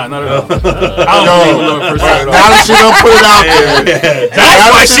 guys. Nah, not at all. I don't believe in love at first sight at Now all. that she don't put it out there.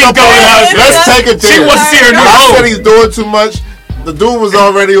 That's why she going out. Let's take it there. She wants to see her new I said home. he's doing too much. The dude was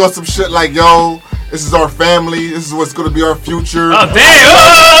already on some shit like, yo, this is our family. This is what's gonna be our future. Oh damn!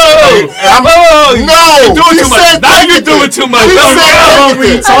 Oh, I'm- oh, No, you're doing he too much. said Now take you're it doing there. too much. He Oh, said no. How long were you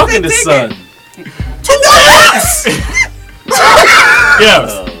take it talking to take son?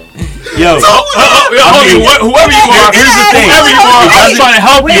 Yeah. Yo, Whoever you are, here's the thing. whoever you are, I'm trying to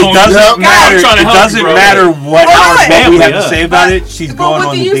help you. It doesn't matter. I'm trying to It help doesn't you, bro. matter what Hold our on. family have to Yeah. say about it. She's But going what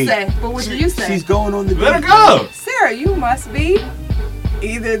on do the you date. say? But what do you say? She's going on the date. Let her go. Sarah, you must be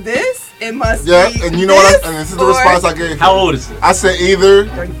either this. It must Yeah, be. and you know what? this, And this is the or response I gave. How old is he? I said either.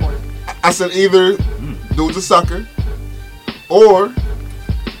 34. I said either dude's a sucker, or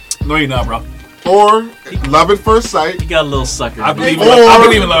No, you're not, bro. love at first sight. He got a little sucker. I believe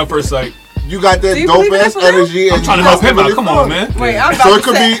in love at first sight. You got that Do you dope believe in ass that for real? energy, and I'm trying to you help got him out. really Come fun. on, man. Wait, I'm about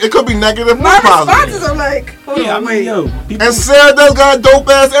So to say. it could be negative or My positive. responses are like, hold Yeah, I on, mean, wait. yo, people. And Sarah does got a dope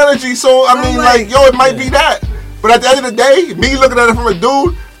ass energy, so I I'm mean, like- like, yo, it might be that. But at the end of the day, me looking at it from a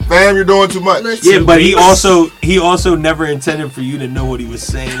dude, fam, you're doing too much. Listen. Yeah, but he also never intended for you to know what he was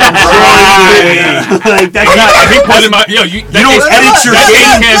saying. Like that guy, He put in my yo. You you don't edit your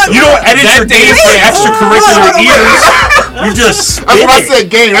game. You don't edit your game for extracurricular ears. You just spit That's what I it. said.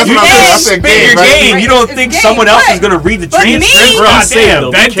 Game. That's You what I said. I just said spit game. your right? game. You don't It's think game, someone else but- is gonna read the but me- transcript? Bro, God damn.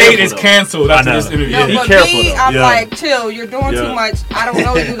 though. that Be date careful, is though. canceled after this interview. No, Be but careful, me, though. I'm Yeah. like, chill, you're doing Yeah. too much. I don't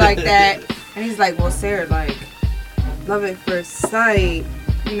know you like that. And he's like, well, Sarah, like, love at first sight,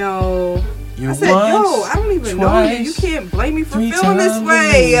 you know. I said, yo, I don't even know you. You can't blame me for feeling this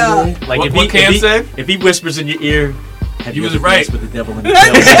way. Like What- if what Cam said? if he whispers in your ear, have You you was ever right. danced with the devil in the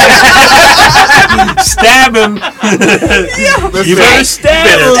jail? Stab him. Listen, You better stab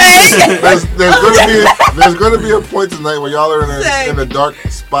him. there's gonna be a point tonight where y'all are in a dark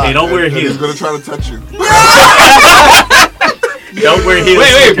spot. Hey, don't wear and he's heels. gonna try to touch you. Don't wear heels.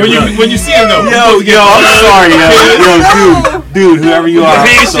 Wait, when you see him though, Yo, I'm sorry, yo, dude, whoever you are, I'm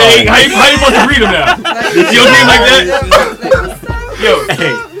handshake. sorry. How you supposed to greet him now? You don't greet him like that? Yo,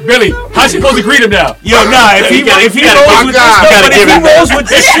 Billy, how she supposed to greet him now? Yo, nah, if he rolls with this, but if he rolls with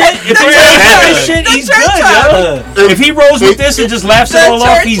this shit, if he rolls with this shit, he's good, yo. If he rolls with this and just laughs it all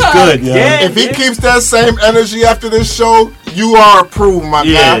off, he's good, yo. If he keeps that same energy after this show, you are approved, my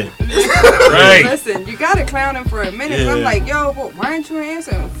guy. Right. Listen, you gotta clown him for a minute. I'm like, yo, but why aren't you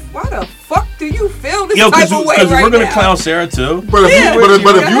answering? Why the fuck do you feel this Yo, type of way right we're gonna now? clown Sarah too. But if Yeah, you, but if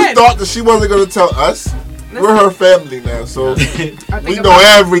go you ahead. thought that she wasn't gonna tell us, we're her family now, so I think we about know it.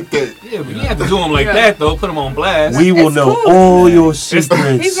 everything. Yeah, but you have to do him like that though. Put him on blast. We will It's know cool. all your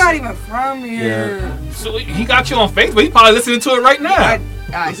secrets. He's not even from here. So he got you on Facebook. He probably listening to it right now.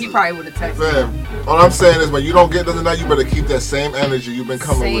 He probably would have texted. Fam, all I'm saying is when you don't get nothing now, you better keep that same energy you've been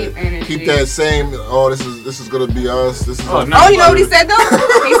coming Same with. energy. Keep that same. Oh, this is gonna be us. This is. Oh, our no. Oh, you know what he future." said though?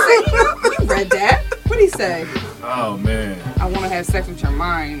 He said, you read that. What did he say? Oh man. I want to have sex with your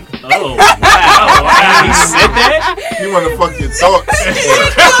mind. Oh, wow. He said that? He wanna fuck your thoughts.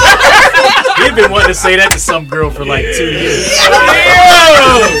 He's been wanting to say that to some girl for like 2 years.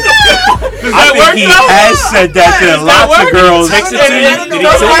 Does I that work think he though? has said that to lots of girls. Text it to you? Did he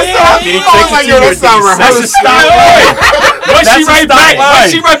That's text my it? song. Did he Oh text my it to God, you? that sound Or did he That's say- a stop line. What's That's she a right stop back? line.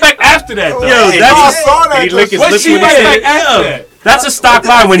 What's she right back after that though? Yo, I that's saw that. Did he lick his What's lips she when he right said back it? after that? That's a stock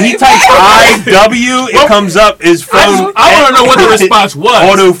line. When he types IW, it comes up his phone. I want to know what the response was.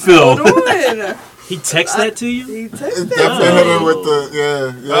 Autofill. He texted that to you? He texted Definitely hit her with the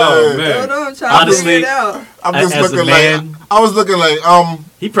yeah. Oh man. Hold on, trying to figure it out. I'm just as a looking man, like I was looking like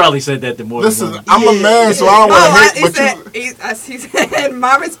He probably said that to more listen, than one. I'm a man, so I don't want to hit. But he said,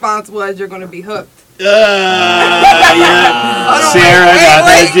 my response was, "You're going to be hooked." Yeah. Sarah got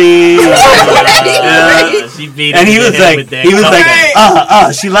that G. She beat And he was like,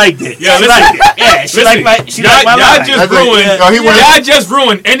 she liked it. Yeah, she liked it. Yeah, she liked my. She liked my line. Y'all just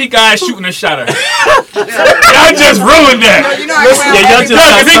ruined any guy shooting a shot at her. Y'all just ruined that.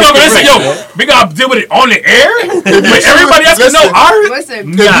 We gotta deal with it on the air. But everybody has to know.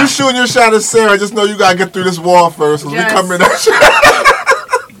 Listen, if you shooting your shot at Sarah, just know you gotta get through this wall first. Cause we come in that shit.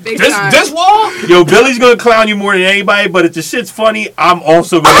 This wall? Yo, Billy's gonna clown you more than anybody, but if the shit's funny, I'm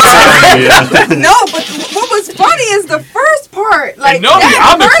also gonna clown you. No, but what was funny is the first part. Like,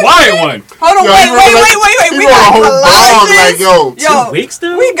 I'm the quiet one. Hold on, wait. We got collages. Yo, 2 weeks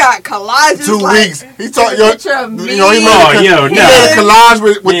though? We got collages. 2 weeks. He taught he made a collage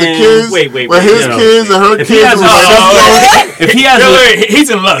with the kids. Wait. With his kids and her kids. He's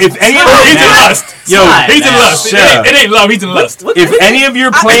in lust. If any of he's in lust. Yo, he's in lust. It ain't love. He's in lust. If any of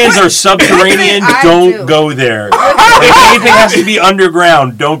your plans are subterranean, don't go there. If anything has to be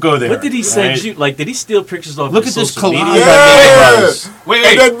underground, don't go there. What did he send you? Like, did he steal pictures off? Look at this collage. Yes. Wait.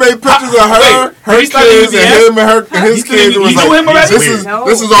 And then made pictures of her kids, and him and his kids. You knew him already? This is our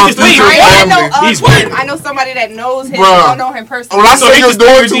future family. I know somebody that knows him. Bruh. I don't know him personally. When I say you're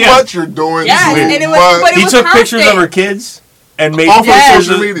doing too much, you're doing too much. And it was He took pictures of her kids and made off pictures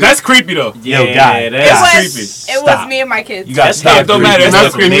social of media. That's creepy though. Yo, God, that's creepy. It was me and my kids. You got stop. Don't matter.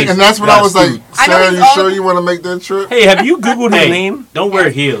 And that's when I was like, Sarah, you sure you want to make that trip? Hey, have you Googled his name? Don't wear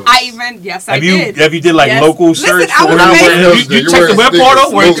heels. I did. Have you did like local search? Listen, You checked the web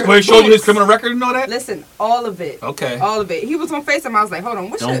portal where it showed you his criminal record and all that? Listen, all of it. Okay. All of it. He was on FaceTime. I was like, hold on,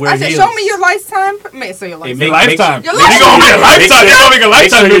 Don't wear I said, heels. show me your lifetime. So your Hey, license. Lifetime. Your You're gonna make a lifetime. You're gonna make a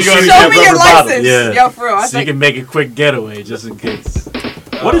lifetime video. Show me your bottle. license. Yeah. Yo, for real. I So you can make a quick getaway just in case.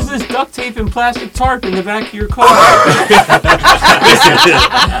 What is this duct tape and plastic tarp in the back of your car?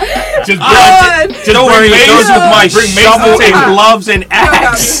 Don't worry, it goes with my shovel and gloves and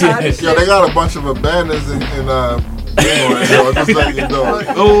axe. Yo, they got a bunch of abandons in just letting you know.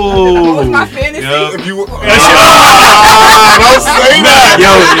 What was my fantasy? If you don't say that.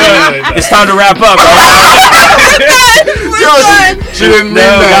 Yo, it's time to wrap up. She didn't mean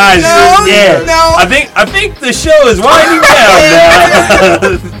that. Guys. No. I think the show is winding down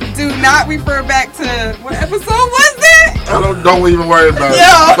now. Do not refer back to what episode was that? Don't even worry about it.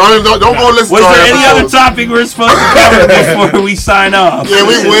 Yeah. Don't go listen Was to there our any other episodes. topic we're supposed to cover before we sign off? Yeah,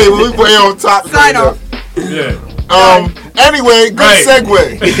 we way on top. Sign off. Yeah. Anyway, good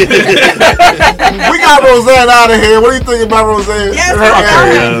segue. We got Roseanne out of here. What do you think about Roseanne? Yes,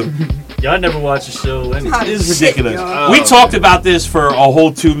 Y'all never watch the show anyway. This is ridiculous. We talked about this for a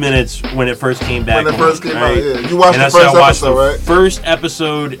whole 2 minutes when it first came back. When it first came out, yeah. You watched and the first episode, right? First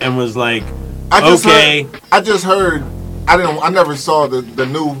episode and was like, I just heard. I never saw the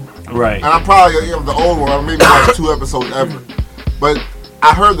new. Right. And I'm probably the old one. I maybe watched 2 episodes ever. But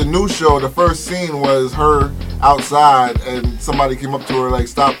I heard the new show. The first scene was her outside, and somebody came up to her like,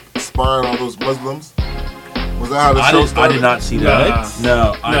 "Stop spying on those Muslims." Was that how the show started? I did not see that.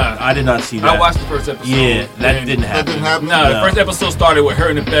 No, I did not see that. I watched the first episode. Yeah, that didn't happen. That didn't happen? No, the first episode started with her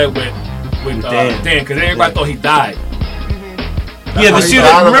in the bed with Dan, because everybody thought he died. Yeah, the shooter.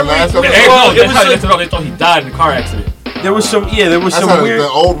 Remember? They thought he died in a car accident. There was some. Yeah, there was That's some how weird. the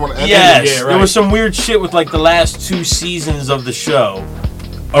old one ended. Yes, Yeah, right. there was some weird shit with like the last 2 seasons of the show,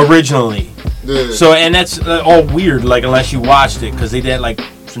 originally. Yeah. So, and that's all weird, like unless you watched it, because they did like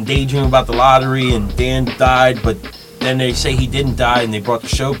some daydream about the lottery, and Dan died, but then they say he didn't die, and they brought the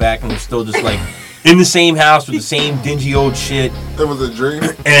show back, and they're still just like in the same house with the same dingy old shit. It was a dream.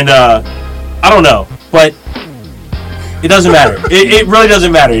 And I don't know, but it doesn't matter. It really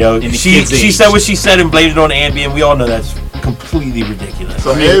doesn't matter, yo. She said what she said and blamed it on Ambien. We all know that's completely ridiculous.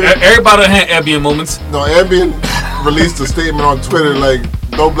 So Everybody had Ambien moments. No, Ambien released a statement on Twitter like,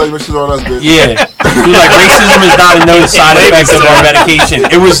 "Don't blame this shit on us, bitch." Yeah, he was like, racism is not a known side effect of our medication.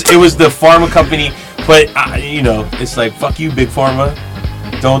 It was the pharma company, but it's like, fuck you, big pharma.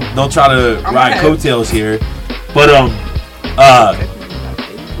 Don't try to ride coattails here. But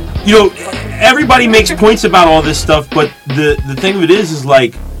everybody makes points about all this stuff, but the thing of it is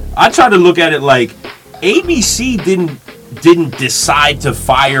like, I try to look at it like ABC didn't decide to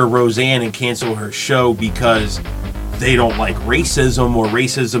fire Roseanne and cancel her show because they don't like racism or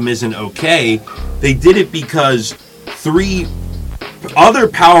racism isn't okay. They did it because 3 other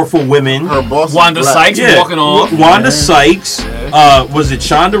powerful women. Her boss, Wanda Sykes walking off. Wanda Sykes. Was it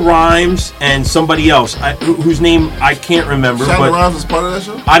Shonda Rhimes and somebody else? Whose name I can't remember. Shonda Rhimes was part of that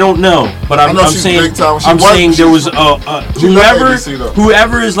show. I don't know, but I'm saying there was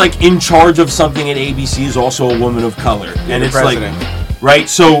whoever is like in charge of something at ABC is also a woman of color, and it's president. Like, right?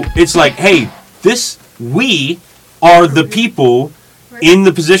 So it's like, hey, we are the people in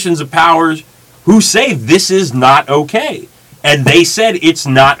the positions of powers who say this is not okay. And they said it's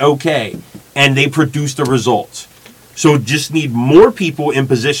not okay. And they produced the results. So just need more people in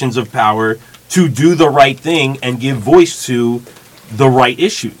positions of power to do the right thing and give voice to the right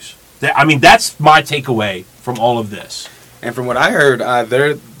issues. I mean, that's my takeaway from all of this. And from what I heard,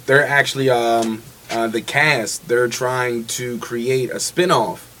 they're actually, the cast, they're trying to create a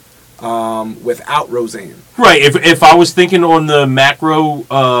spinoff without Roseanne. Right. If I was thinking on the macro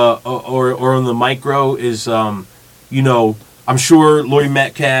or on the micro is, I'm sure Laurie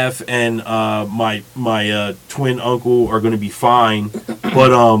Metcalf and my twin uncle are going to be fine.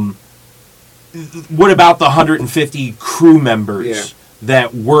 But what about the 150 crew members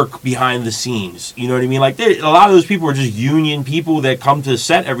that work behind the scenes? You know what I mean? Like a lot of those people are just union people that come to the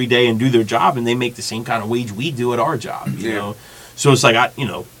set every day and do their job, and they make the same kind of wage we do at our job. You know. So it's like,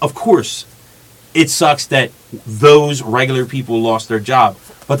 of course, it sucks that those regular people lost their job.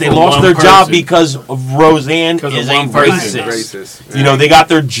 But they lost their job because of Roseanne is a racist. You know, they got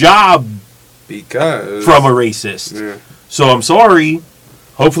their job from a racist. Yeah. So I'm sorry.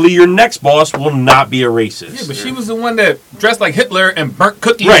 Hopefully your next boss will not be a racist. Yeah, but she was the one that dressed like Hitler and burnt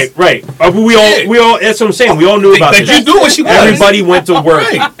cookies. Right. We all. That's what I'm saying. We all knew about this. You knew what she was. Everybody went to work.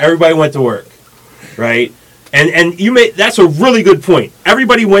 Everybody went to work. Right. And that's a really good point.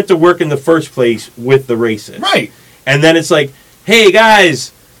 Everybody went to work in the first place with the racist. Right. And then it's like, hey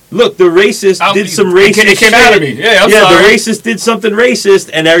guys, look, the racist did some racist It came out of me. Yeah, I'm sorry. The racist did something racist,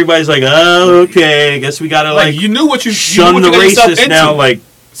 and everybody's like, oh, okay, I guess we gotta like you knew what you shun you knew what the you racist now. Like,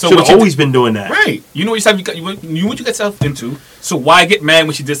 so should have always been doing that. Right. You know what you got yourself into. So why get mad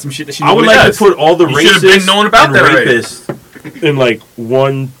when she did some shit that she? I would like to put all the racists and rapists in like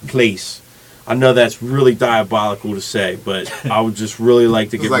one place. I know that's really diabolical to say, but I would just really like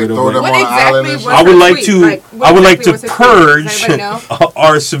to get rid of them. I would like to purge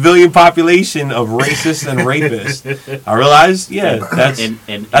our civilian population of racists and rapists. I realize,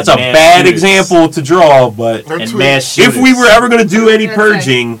 that's a bad example to draw, but if we were ever going to do any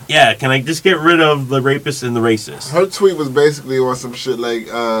purging, can I just get rid of the rapists and the racists? Her tweet was basically on some shit like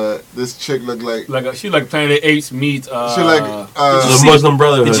this chick looked like she like Planet of the Apes meets she like the Muslim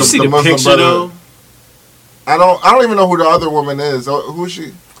Brotherhood. Did you see the picture though? I don't even know who the other woman is. Who is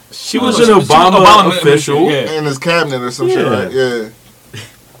she? She was an Obama official in his cabinet or some shit, right? Yeah.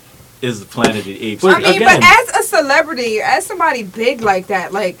 Is the Planet of the Apes? I mean, but as a celebrity, as somebody big like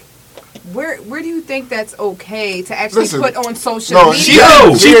that, like, where do you think that's okay to actually put on social media? She's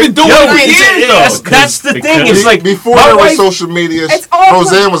been doing it for years. That's the thing. It's like before there was social media,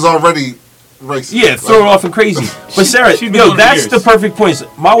 Roseanne was already racist. Yeah, throw it off and crazy. But Sarah, that's the perfect point.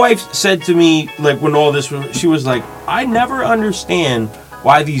 My wife said to me, like, when all this was, she was like, I never understand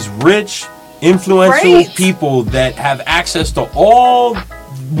why these rich, influential people that have access to all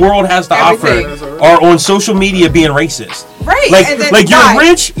world has to offer are on social media being racist. Right. Like you're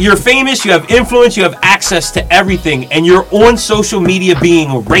rich, you're famous, you have influence, you have access to everything, and you're on social media being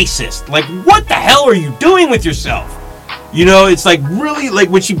racist. Like, what the hell are you doing with yourself? You know, it's like really, like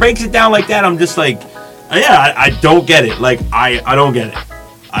when she breaks it down like that, I'm just like, I don't get it. Like, I don't get it.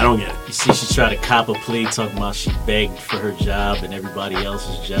 I don't get it. You see, she tried to cop a plea talking about she begged for her job and everybody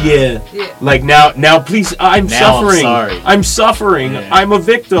else's job. Yeah. Like now, please, I'm suffering. I'm suffering. Yeah. I'm a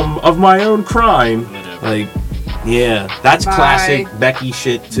victim of my own crime. Whatever. Like, yeah, that's classic Becky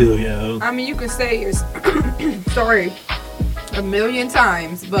shit too. You know. I mean, you can say you're sorry a million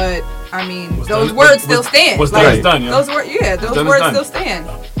times, but I mean, those words still stand. What's done is done, Those words still stand.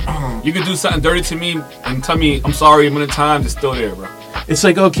 You could do something dirty to me and tell me I'm sorry a million times, it's still there, bro. It's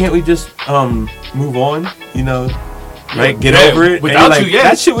like, can't we just move on? You know, right? Get over it. Without like, you,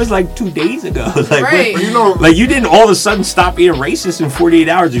 that shit was like 2 days ago. Like, right. But, you know, like you didn't all of a sudden stop being racist in 48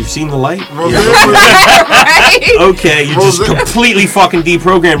 hours. You've seen the light. Right? Okay, you just completely fucking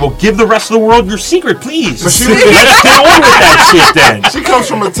deprogrammed. Well, give the rest of the world your secret, please. Let's get on with that shit then. She comes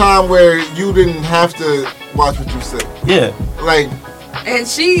from a time where you didn't have to watch what you say. Yeah. Like. And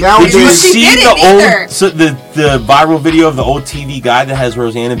she did you see the viral video of the old TV guy that has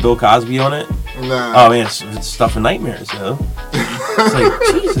Roseanne and Bill Cosby on it? Nah. Oh man, it's stuff of nightmares, yo. It's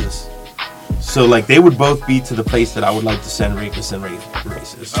like Jesus. So like they would both be to the place that I would like to send rapists and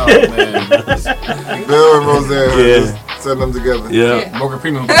racists. Oh man. Bill and Roseanne. Yeah. Send them together. Yeah. Morgan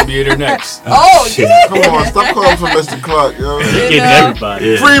Freeman will be there next. Oh, yeah. Come on, stop calling for Mr. Clark, yo. Getting everybody.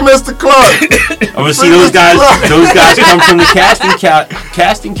 Yeah. Free Mr. Clark. I'm gonna see those guys. Those guys come from the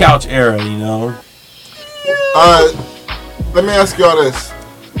casting couch era, you know. Let me ask y'all this: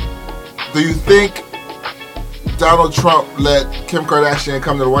 do you think Donald Trump let Kim Kardashian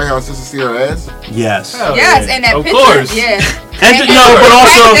come to the White House just to see her ass? Yes. Hell Yes, yeah. and that Of picture. course. Yeah. No, but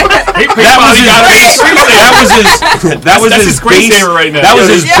also that was his base. Right now. That was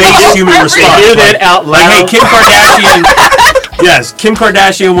his base human response. Hear that out loud. Like, hey, Kim Kardashian. Yes, Kim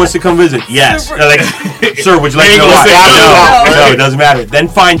Kardashian wants to come visit. Yes. Like, sir, would you like to know why? No, it doesn't matter. Then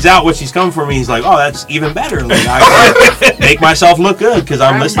finds out what she's coming for me. He's like, oh, that's even better. Like, I can make myself look good because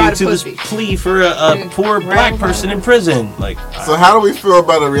I'm listening to this plea for a poor black person in prison. Like, so how do we feel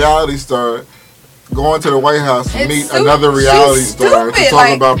about a reality star going to the White House to meet another reality star to talk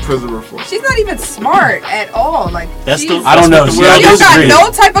about prison reform? She's not even smart at all. Like, I don't know. She don't got no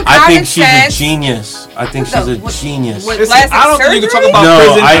type of I think common she's sense. a genius. I think she's a genius. I don't think you can talk about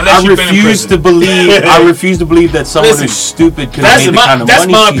prison I refuse to believe. I refuse to believe that someone who's stupid could have made the kind of money. That's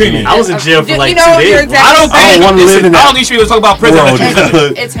my opinion. I was in jail for like 2 days. I don't want to live in that. I don't think she was talking about prison.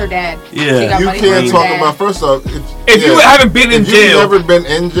 It's her dad. Yeah, you can't talk about. First off, if you haven't been in jail, you've never been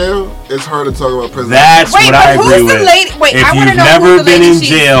in jail, it's her to talk about prison. That's what I agree with. If you've never been in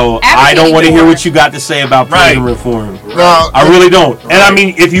jail, I don't want to hear what you got to say about prison reform. No, I really don't. And I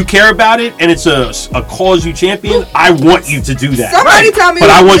mean, if you care about it and it's a cause you champion, I want you to do that. Somebody tell me. But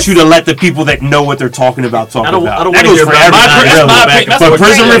I want you to let the people that know what they're talking about talk about. I don't that want to goes hear for about everybody. But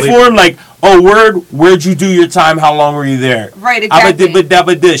prison reform, like, oh, where'd you do your time? How long were you there? Right,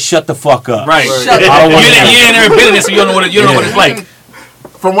 exactly. Shut the fuck up. Right. I don't want you ain't never been in this, so you don't know what it's like.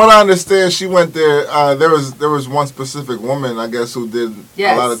 From what I understand, she went there. There was one specific woman, I guess, who did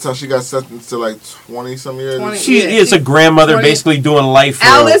a lot of time. She got sentenced to like 20-some years. It's a grandmother basically doing life for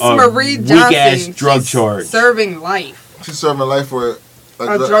Alice a Marie weak Johnson. ass drug charge. Serving life. She's serving life for a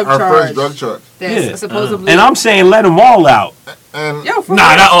drug her charge. first drug charge. That's supposedly. And I'm saying let them all out. And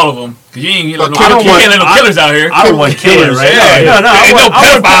not all of them. Cause you can't let no killers out here. I don't want killers. Right? Yeah. No. Ain't no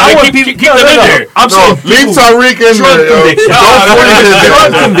pedophile. Keep them in there. I'm saying leave Tariq in there.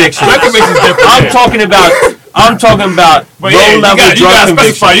 Drug conviction. Drug conviction is different. I'm talking about low-level drug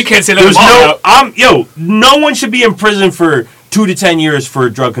conviction. You can't say that out. No one should be in prison for 2 to 10 years for a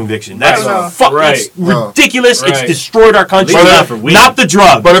drug conviction. That's It's ridiculous. It's destroyed our country. Not the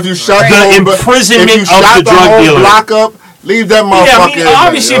drug. But if you shot the imprisonment of the drug dealer, lockup, leave that motherfucker. Yeah,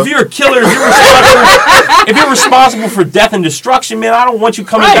 obviously, if you're a killer, if you're responsible for death and destruction, man, I don't want you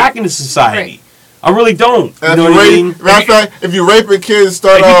coming back into society. I really don't. You know what I mean? Matter of fact, if you're raping kids,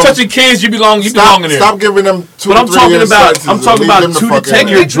 if you touching kids, you belong in there. Stop giving them 2 but to 3 years. I'm talking about 2 to 10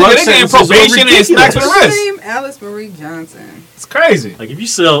 year drug sentences. Probation and snacks for the rest. Alice Marie Johnson. It's crazy. Like if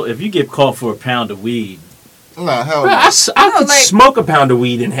you get caught for a pound of weed. Nah, hell no. I could smoke a pound of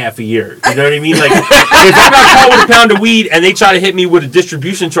weed in half a year. You know what I mean? Like, if I got caught with a pound of weed and they try to hit me with a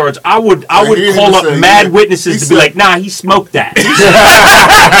distribution charge, I would call up mad witnesses to be like, nah, he smoked that. You know what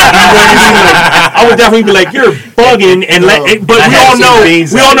I mean? Like, I would definitely be like, you're bugging, and but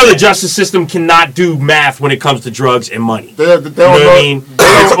we all know the justice system cannot do math when it comes to drugs and money. You know what I mean?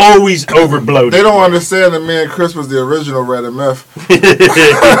 It's always overbloated. They don't understand that me and Chris was the original Red and Meth.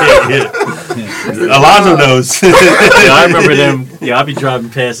 Alonzo knows. I remember them. Yeah, I'd be driving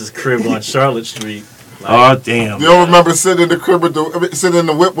past his crib on Charlotte Street. Like, oh damn! You don't remember sitting in the crib sitting in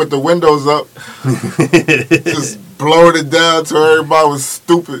the whip with the windows up, just blowing it down till everybody was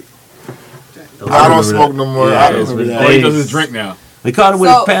stupid. I don't smoke no more. Yeah, I don't remember that. All he does is drink now. They caught him with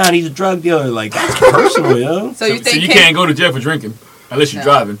a pound. He's a drug dealer. Like that's personal, yo. So you think you can't go to jail for drinking unless you're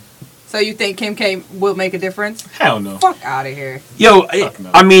driving. So you think Kim K will make a difference? Hell no. Fuck out of here. Yo,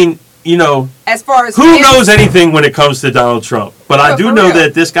 I mean, you know, as far as who knows anything when it comes to Donald Trump? But I do know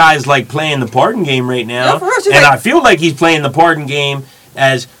that this guy's like playing the pardon game right now, and I feel like he's playing the pardon game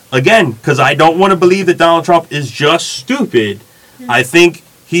as again because I don't want to believe that Donald Trump is just stupid. I think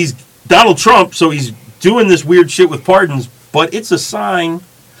he's Donald Trump, so he's doing this weird shit with pardons, but it's a sign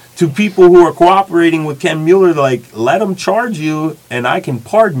to people who are cooperating with Ken Mueller, like, let him charge you and I can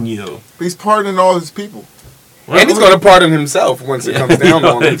pardon you. He's pardoning all his people. And he's going to pardon himself once it comes down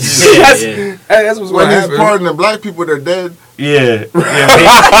on him. That's what's going to happen. When he's pardoning black people, they're dead. Yeah.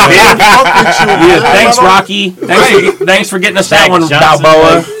 Thanks, Rocky. Thanks for getting us that one,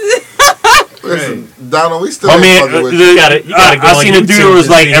 Balboa. Listen, Donald, we still I ain't mean, fucking with you gotta go I on seen a YouTube dude who was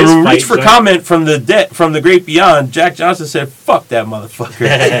to like, see and his we fight reached for joint. comment from the great beyond. Jack Johnson said, "Fuck that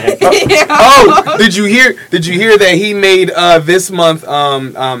motherfucker." Oh, did you hear that he made this month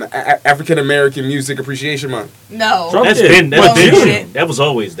African American Music Appreciation Month? No. Trump That's did. been What, June. June? That was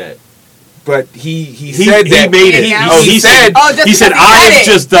always that. But he said he that made it. Yeah. He said, just he said, because "I had have it.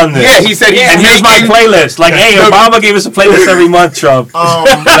 just done this." yeah, he said he's And here's my making- playlist. Like, hey, Obama gave us a playlist every month, Trump. Fuck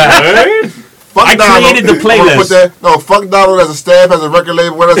I Donald. created the I'm gonna put playlist. that, no, fuck Donald as a staff, as a record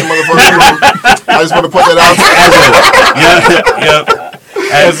label, whatever motherfucker. I just want to put that out there.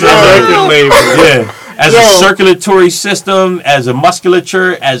 As a record label. Yeah. As a Yo. circulatory system, as a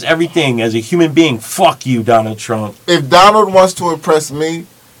musculature, as everything, as a human being. Fuck you, Donald Trump. If Donald wants to impress me,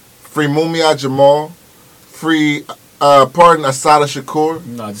 free Mumia Jamal, free, pardon, Asada Shakur.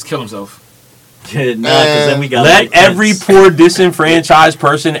 No, just kill himself. Nah, because then we got Let Mike every Pence. poor disenfranchised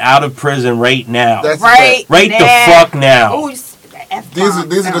person out of prison right now. That's Right. Right now. the fuck now. Oh, the F-bomb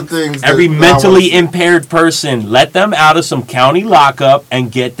These are the sounds- things. Every that I mentally wanna see. impaired person, let them out of some county lockup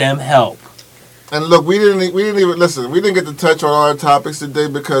and get them help. And look, we didn't even listen. We didn't get to touch on all our topics today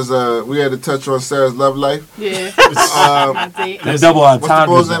because we had to touch on Sarah's love life. Yeah. The double What's the entendre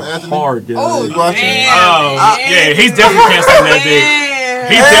boy's was name, Anthony? hard, dude. Oh, You watching? damn. Oh, yeah, he's definitely canceling that day.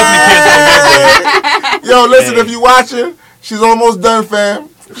 He's definitely canceling that day. Yo, listen, if you watching, she's almost done, fam.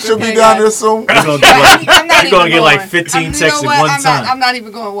 She'll be Okay, down guys. there soon. You're gonna get like 15 texts at one time. I'm not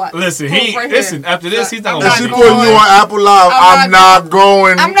even going to watch. Listen, Proof right listen. here. After this, he's not I'm gonna If she watch not it. putting you on Apple Live, I'm not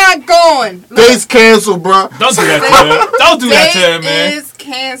going. I'm not going. Look, Dates canceled, bruh. Don't do that to him. Don't do that to him, man. date is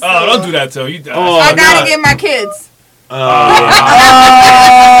canceled. Oh, don't do that to him. You, Oh, I gotta no. get my kids. No,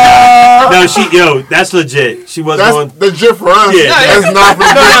 that's legit. She was That's going. legit for us. Yeah. That's not for No,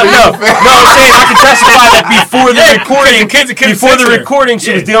 I'm saying I can testify that before the recording. Before the recording,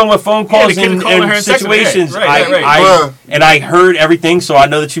 she was dealing with phone calls the kid and, calling her and texting her. situations. Right. Bruh. I heard everything, so I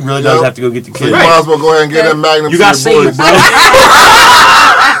know that she really does Yep. have to go get the You kids. might as well go ahead and get that Magnum. You to got your boys. saved, bro.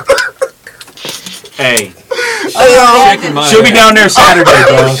 Hey, She'll be down there Saturday,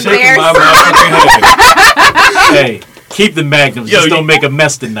 bro. Shaking my motherfucking head. hey, keep the magnums. Yo, Just you- don't make a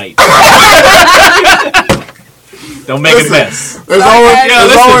mess tonight. Don't make a mess. There's always, Yeah, there's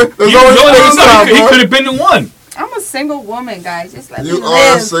listen. always, there's always FaceTime, He bro. could have been the one. I'm a single woman, guys. Just let me You are a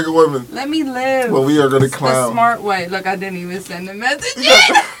live. single woman. Let me live. Well, we are going to the clown. smart way. Look, I didn't even send a message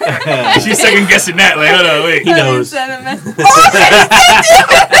yet. She's second guessing that. Like, hold on, wait. He knows. Send a message. Oh,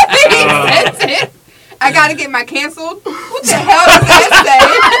 he sent it. I gotta get my canceled. What the hell does that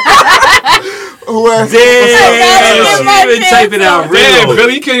Who asked? Damn, What's up? she been typing out Damn, real.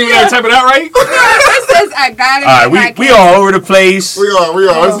 Billy, you can't even type it out right? say? It says I gotta All get my right, we canceled. all over the place. We are.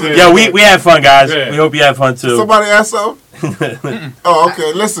 Listen, Yeah, we had fun, guys. Yeah. We hope you had fun too. Somebody asked something? Oh,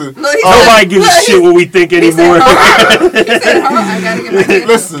 okay. Listen. Look, he Nobody said- gives a look, shit what we think he said, anymore. "Huh?" He said, "Huh? I gotta get my canceled."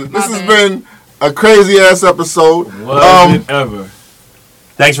 Listen, My this has bad. been a crazy ass episode. Was it ever?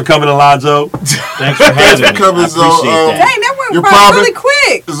 Thanks for coming, Alonzo. Thanks for having me. coming, I Zo. appreciate that. Dang, that went You're by probably- really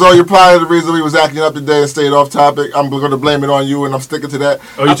quick. So you're probably the reason we was acting up today and stayed off topic. I'm going to blame it on you, and I'm sticking to that.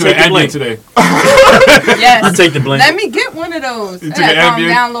 Oh, you I'll took take the an blame. Ambien today. Yes. I'll take the blame. Let me get one of those. You took Yeah, an calm Ambien?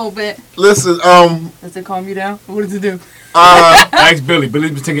 down a little bit. Listen, Does it calm you down? What does it do? Ask Billy.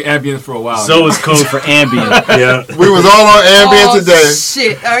 Billy's been taking Ambien for a while. So is code for Ambien. Yeah. we was all on Ambien Oh, today.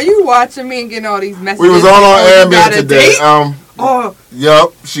 shit. Are you watching me and getting all these messages? We was all on Oh, you Ambien got a today. date? Oh,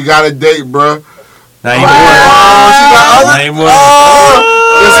 Yup, she got a date, bruh. Now you She got other. Name one.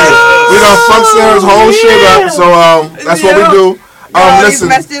 Listen, we done fucked Sarah's whole shit up, so that's what we do. all these Listen,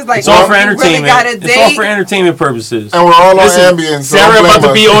 messages like, It's all for you really entertainment. got a It's date? all for entertainment purposes. and we're all on Listen, Ambien. So Sarah don't about to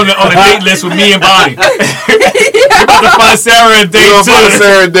blame be us. on the date list with me and Bonnie. We're about to find Sarah a We date gonna find too.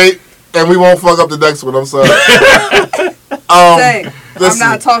 Sarah a date, and we won't fuck up the next one. I'm sorry. Say, I'm listen.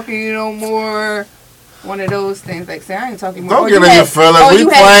 not talking to you no more. One of those things. Like, say, I ain't talking more. Don't Oh, get you in had- your feelings. oh, We you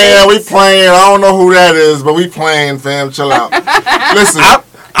had playing. We dates? playing. I don't know who that is, but we playing, fam. Chill out. Listen.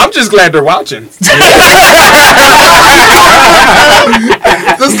 I'm just glad they're watching. Just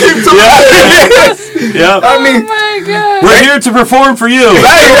keep talking. Yeah. I mean, Oh my God. We're here to perform for you.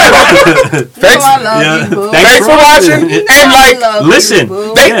 thanks, I love Yeah. you, boo. thanks for watching. Yeah. And like, I love listen. you,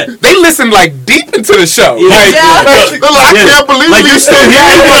 boo. they listen like deep into the show. Yeah. Like, Yeah. They're like, I Yeah. can't believe Like you you're still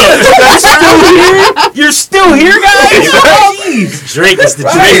here? You're still here, guys? Jeez. Drake is the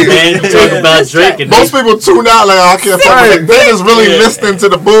Right. Drake, man. Talk about Drake and Most people tune out like, oh, I can't fuck with it. They just really listening to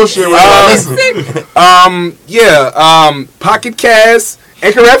the bullshit. When they listen. Pocket Cast,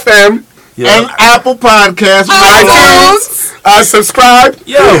 Anchor FM, Yeah. And Apple Podcasts, iTunes, Subscribe.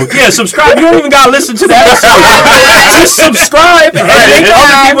 Yo, yeah, subscribe. You don't even gotta listen to the episode. Just subscribe and make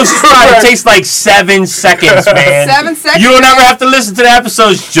other people subscribe. It takes like 7 seconds, man. 7 seconds. You don't ever have to listen to the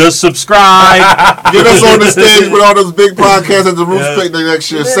episodes. Just subscribe. Get us on the stage with all those big podcasts at the Roots Picnic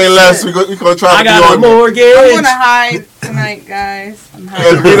next year. Say less. We gonna try to be on. I got a mortgage. I'm gonna hide tonight, guys. I'm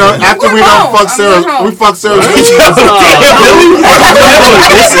hiding. And after we don't fuck Sarah, we fuck Sarah.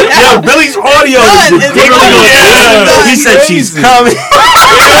 Billy's audio is ridiculous. He said she's coming.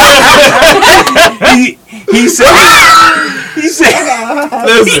 he said.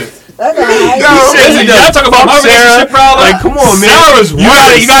 Listen. Y'all talk about my relationship problem. Like, come on, man.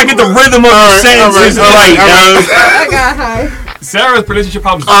 You gotta get the rhythm of the sentences right. I got high. Sarah's relationship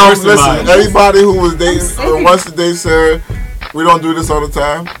problems are worse than mine. Listen, anybody who was dating or wants to date Sarah, we don't do this all the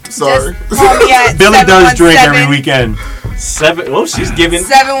time. Sorry. Billy does drink every weekend. 7. Oh, she's giving.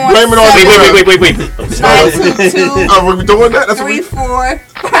 717. Blame it on Wait. 922. Are we doing that? That's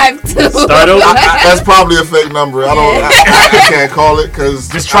 3452. Start over. That's probably a fake number. I can't call it because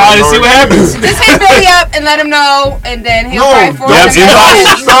just try to see what happens. Just hit Billy up and let him know, and then he'll probably forward it. If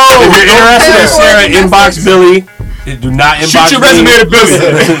you're interested in Sarah, inbox Billy. Do not inbox Shoot your resume to Billy.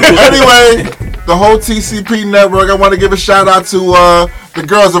 Anyway, the whole TCP network. I want to give a shout out to the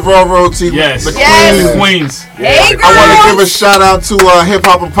girls of Raw Road TV. Yes. The Queens. Hey, girls. I want to give a shout out to Hip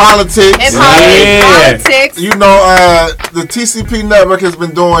Hop and Politics. Hip Hop and Politics. You know, the TCP network has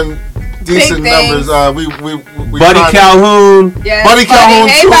been doing decent numbers. We Buddy Calhoun. Yes, Buddy Calhoun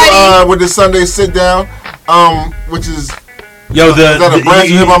hey, too. buddy. With the Sunday Sit Down, which is. Yo, is that a branch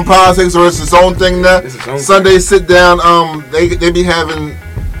of Hip Hop Politics or it's its own thing now? Sunday Sit Down. They be having.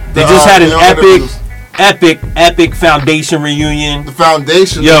 They just had an epic Foundation reunion. The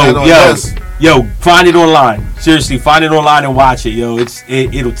Foundation. Yo, find it online. Seriously, find it online and watch it. Yo,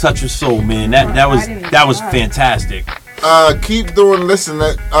 it'll touch your soul, man. That was fantastic. Keep doing. Listen,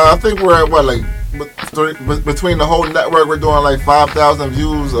 I think we're at what, like between the whole network, we're doing like 5,000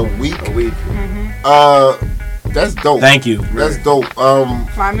 views a week. That's dope. Thank you. That's dope.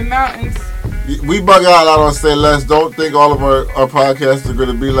 Climbing mountains. We bug out a lot on Say Less. Don't think all of our podcasts are going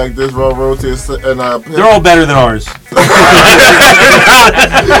to be like this. Raw Rotate and they're all better than ours. We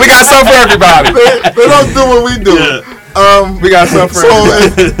got something for everybody. They don't do what we do. Yeah. We got something for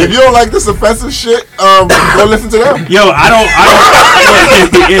everybody. If you don't like this offensive shit, go listen to them. Yo, I don't.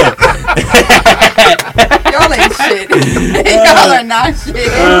 Yeah. Y'all ain't shit. Y'all are not shit.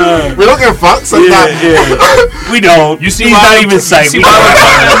 We don't give fucks sometimes. We don't. You see, he's not even psyched. See why I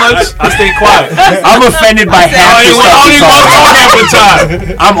talk that much? I stay quiet. I'm offended by half the stuff we talk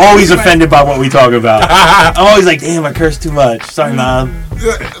about. I'm always offended by what we talk about. I'm always like, damn, I cursed too much. Sorry, Mom.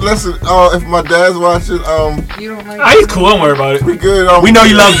 Yeah, listen, if my dad's watching, you don't like he's cool. Don't worry about it. We good. We know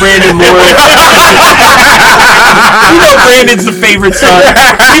you love Brandon more. You know Brandon's the favorite son.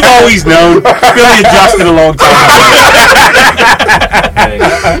 We've always known. Billy adjusted a long time ago.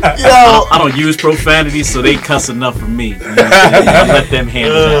 I don't use profanity, so they cuss enough for me. I let them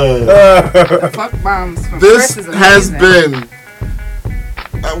handle that. Fuck bombs. This has been.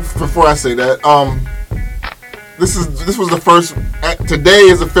 Before I say that, this was the first. Today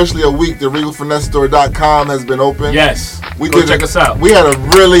is officially a week. The RegalFinesseStore.com has been open. Yes. Check us out. We had a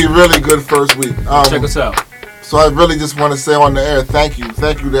really, really good first week. Check us out. So I really just want to say on the air, thank you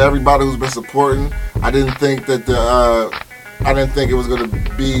to everybody who's been supporting. I didn't think it was going to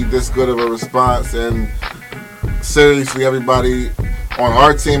be this good of a response, and seriously, everybody on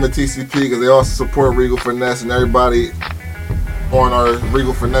our team at TCP, because they also support Regal Finesse, and everybody on our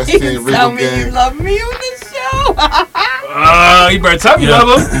Regal Finesse team, Regal Gang. You love me on this show. You better tell me you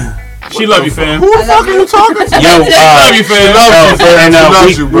love him. She love you, fam. Who the fuck are you talking to? Yo, love you, fam. And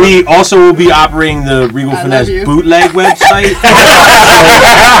we also will be operating the Regal Finesse bootleg website,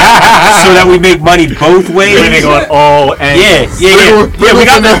 so that we make money both ways. Winning on all angles. Yeah. We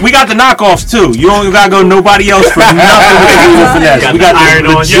got the knockoffs too. You don't gotta go nobody else for nothing with Regal Finesse. We got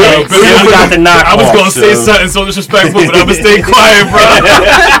iron on you. We got the knockoffs. I was gonna say something so disrespectful, but I'm gonna stay quiet, bro.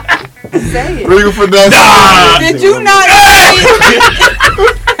 Say it. Regal Finesse. Did you not say it?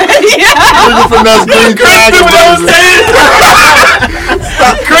 Regal Finesse green tag.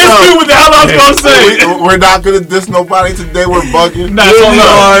 Chris knew what the hell I was gonna say. We're not gonna diss nobody today. We're bugging. Nah, it's all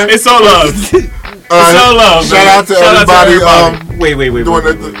love. It's all love. It's all love. Shout out to everybody. Wait.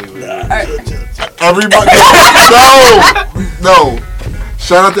 Everybody. No.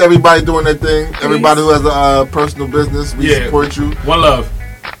 Shout out to everybody doing their thing. Everybody who has a personal business, we support you. One love.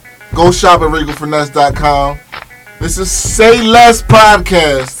 Go shop at RegalFinesse.com. This is Say Less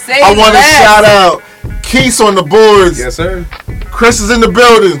Podcast. I want to shout out Keith on the boards. Yes, sir. Chris is in the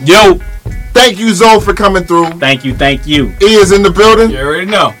building. Yo. Thank you, Zoe, for coming through. Thank you. E is in the building. You already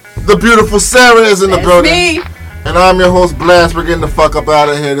know. The beautiful Sarah is in the building. Me. And I'm your host, Blast. We're getting the fuck up out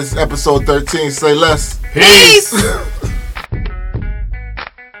of here. This is episode 13. Say less. Peace.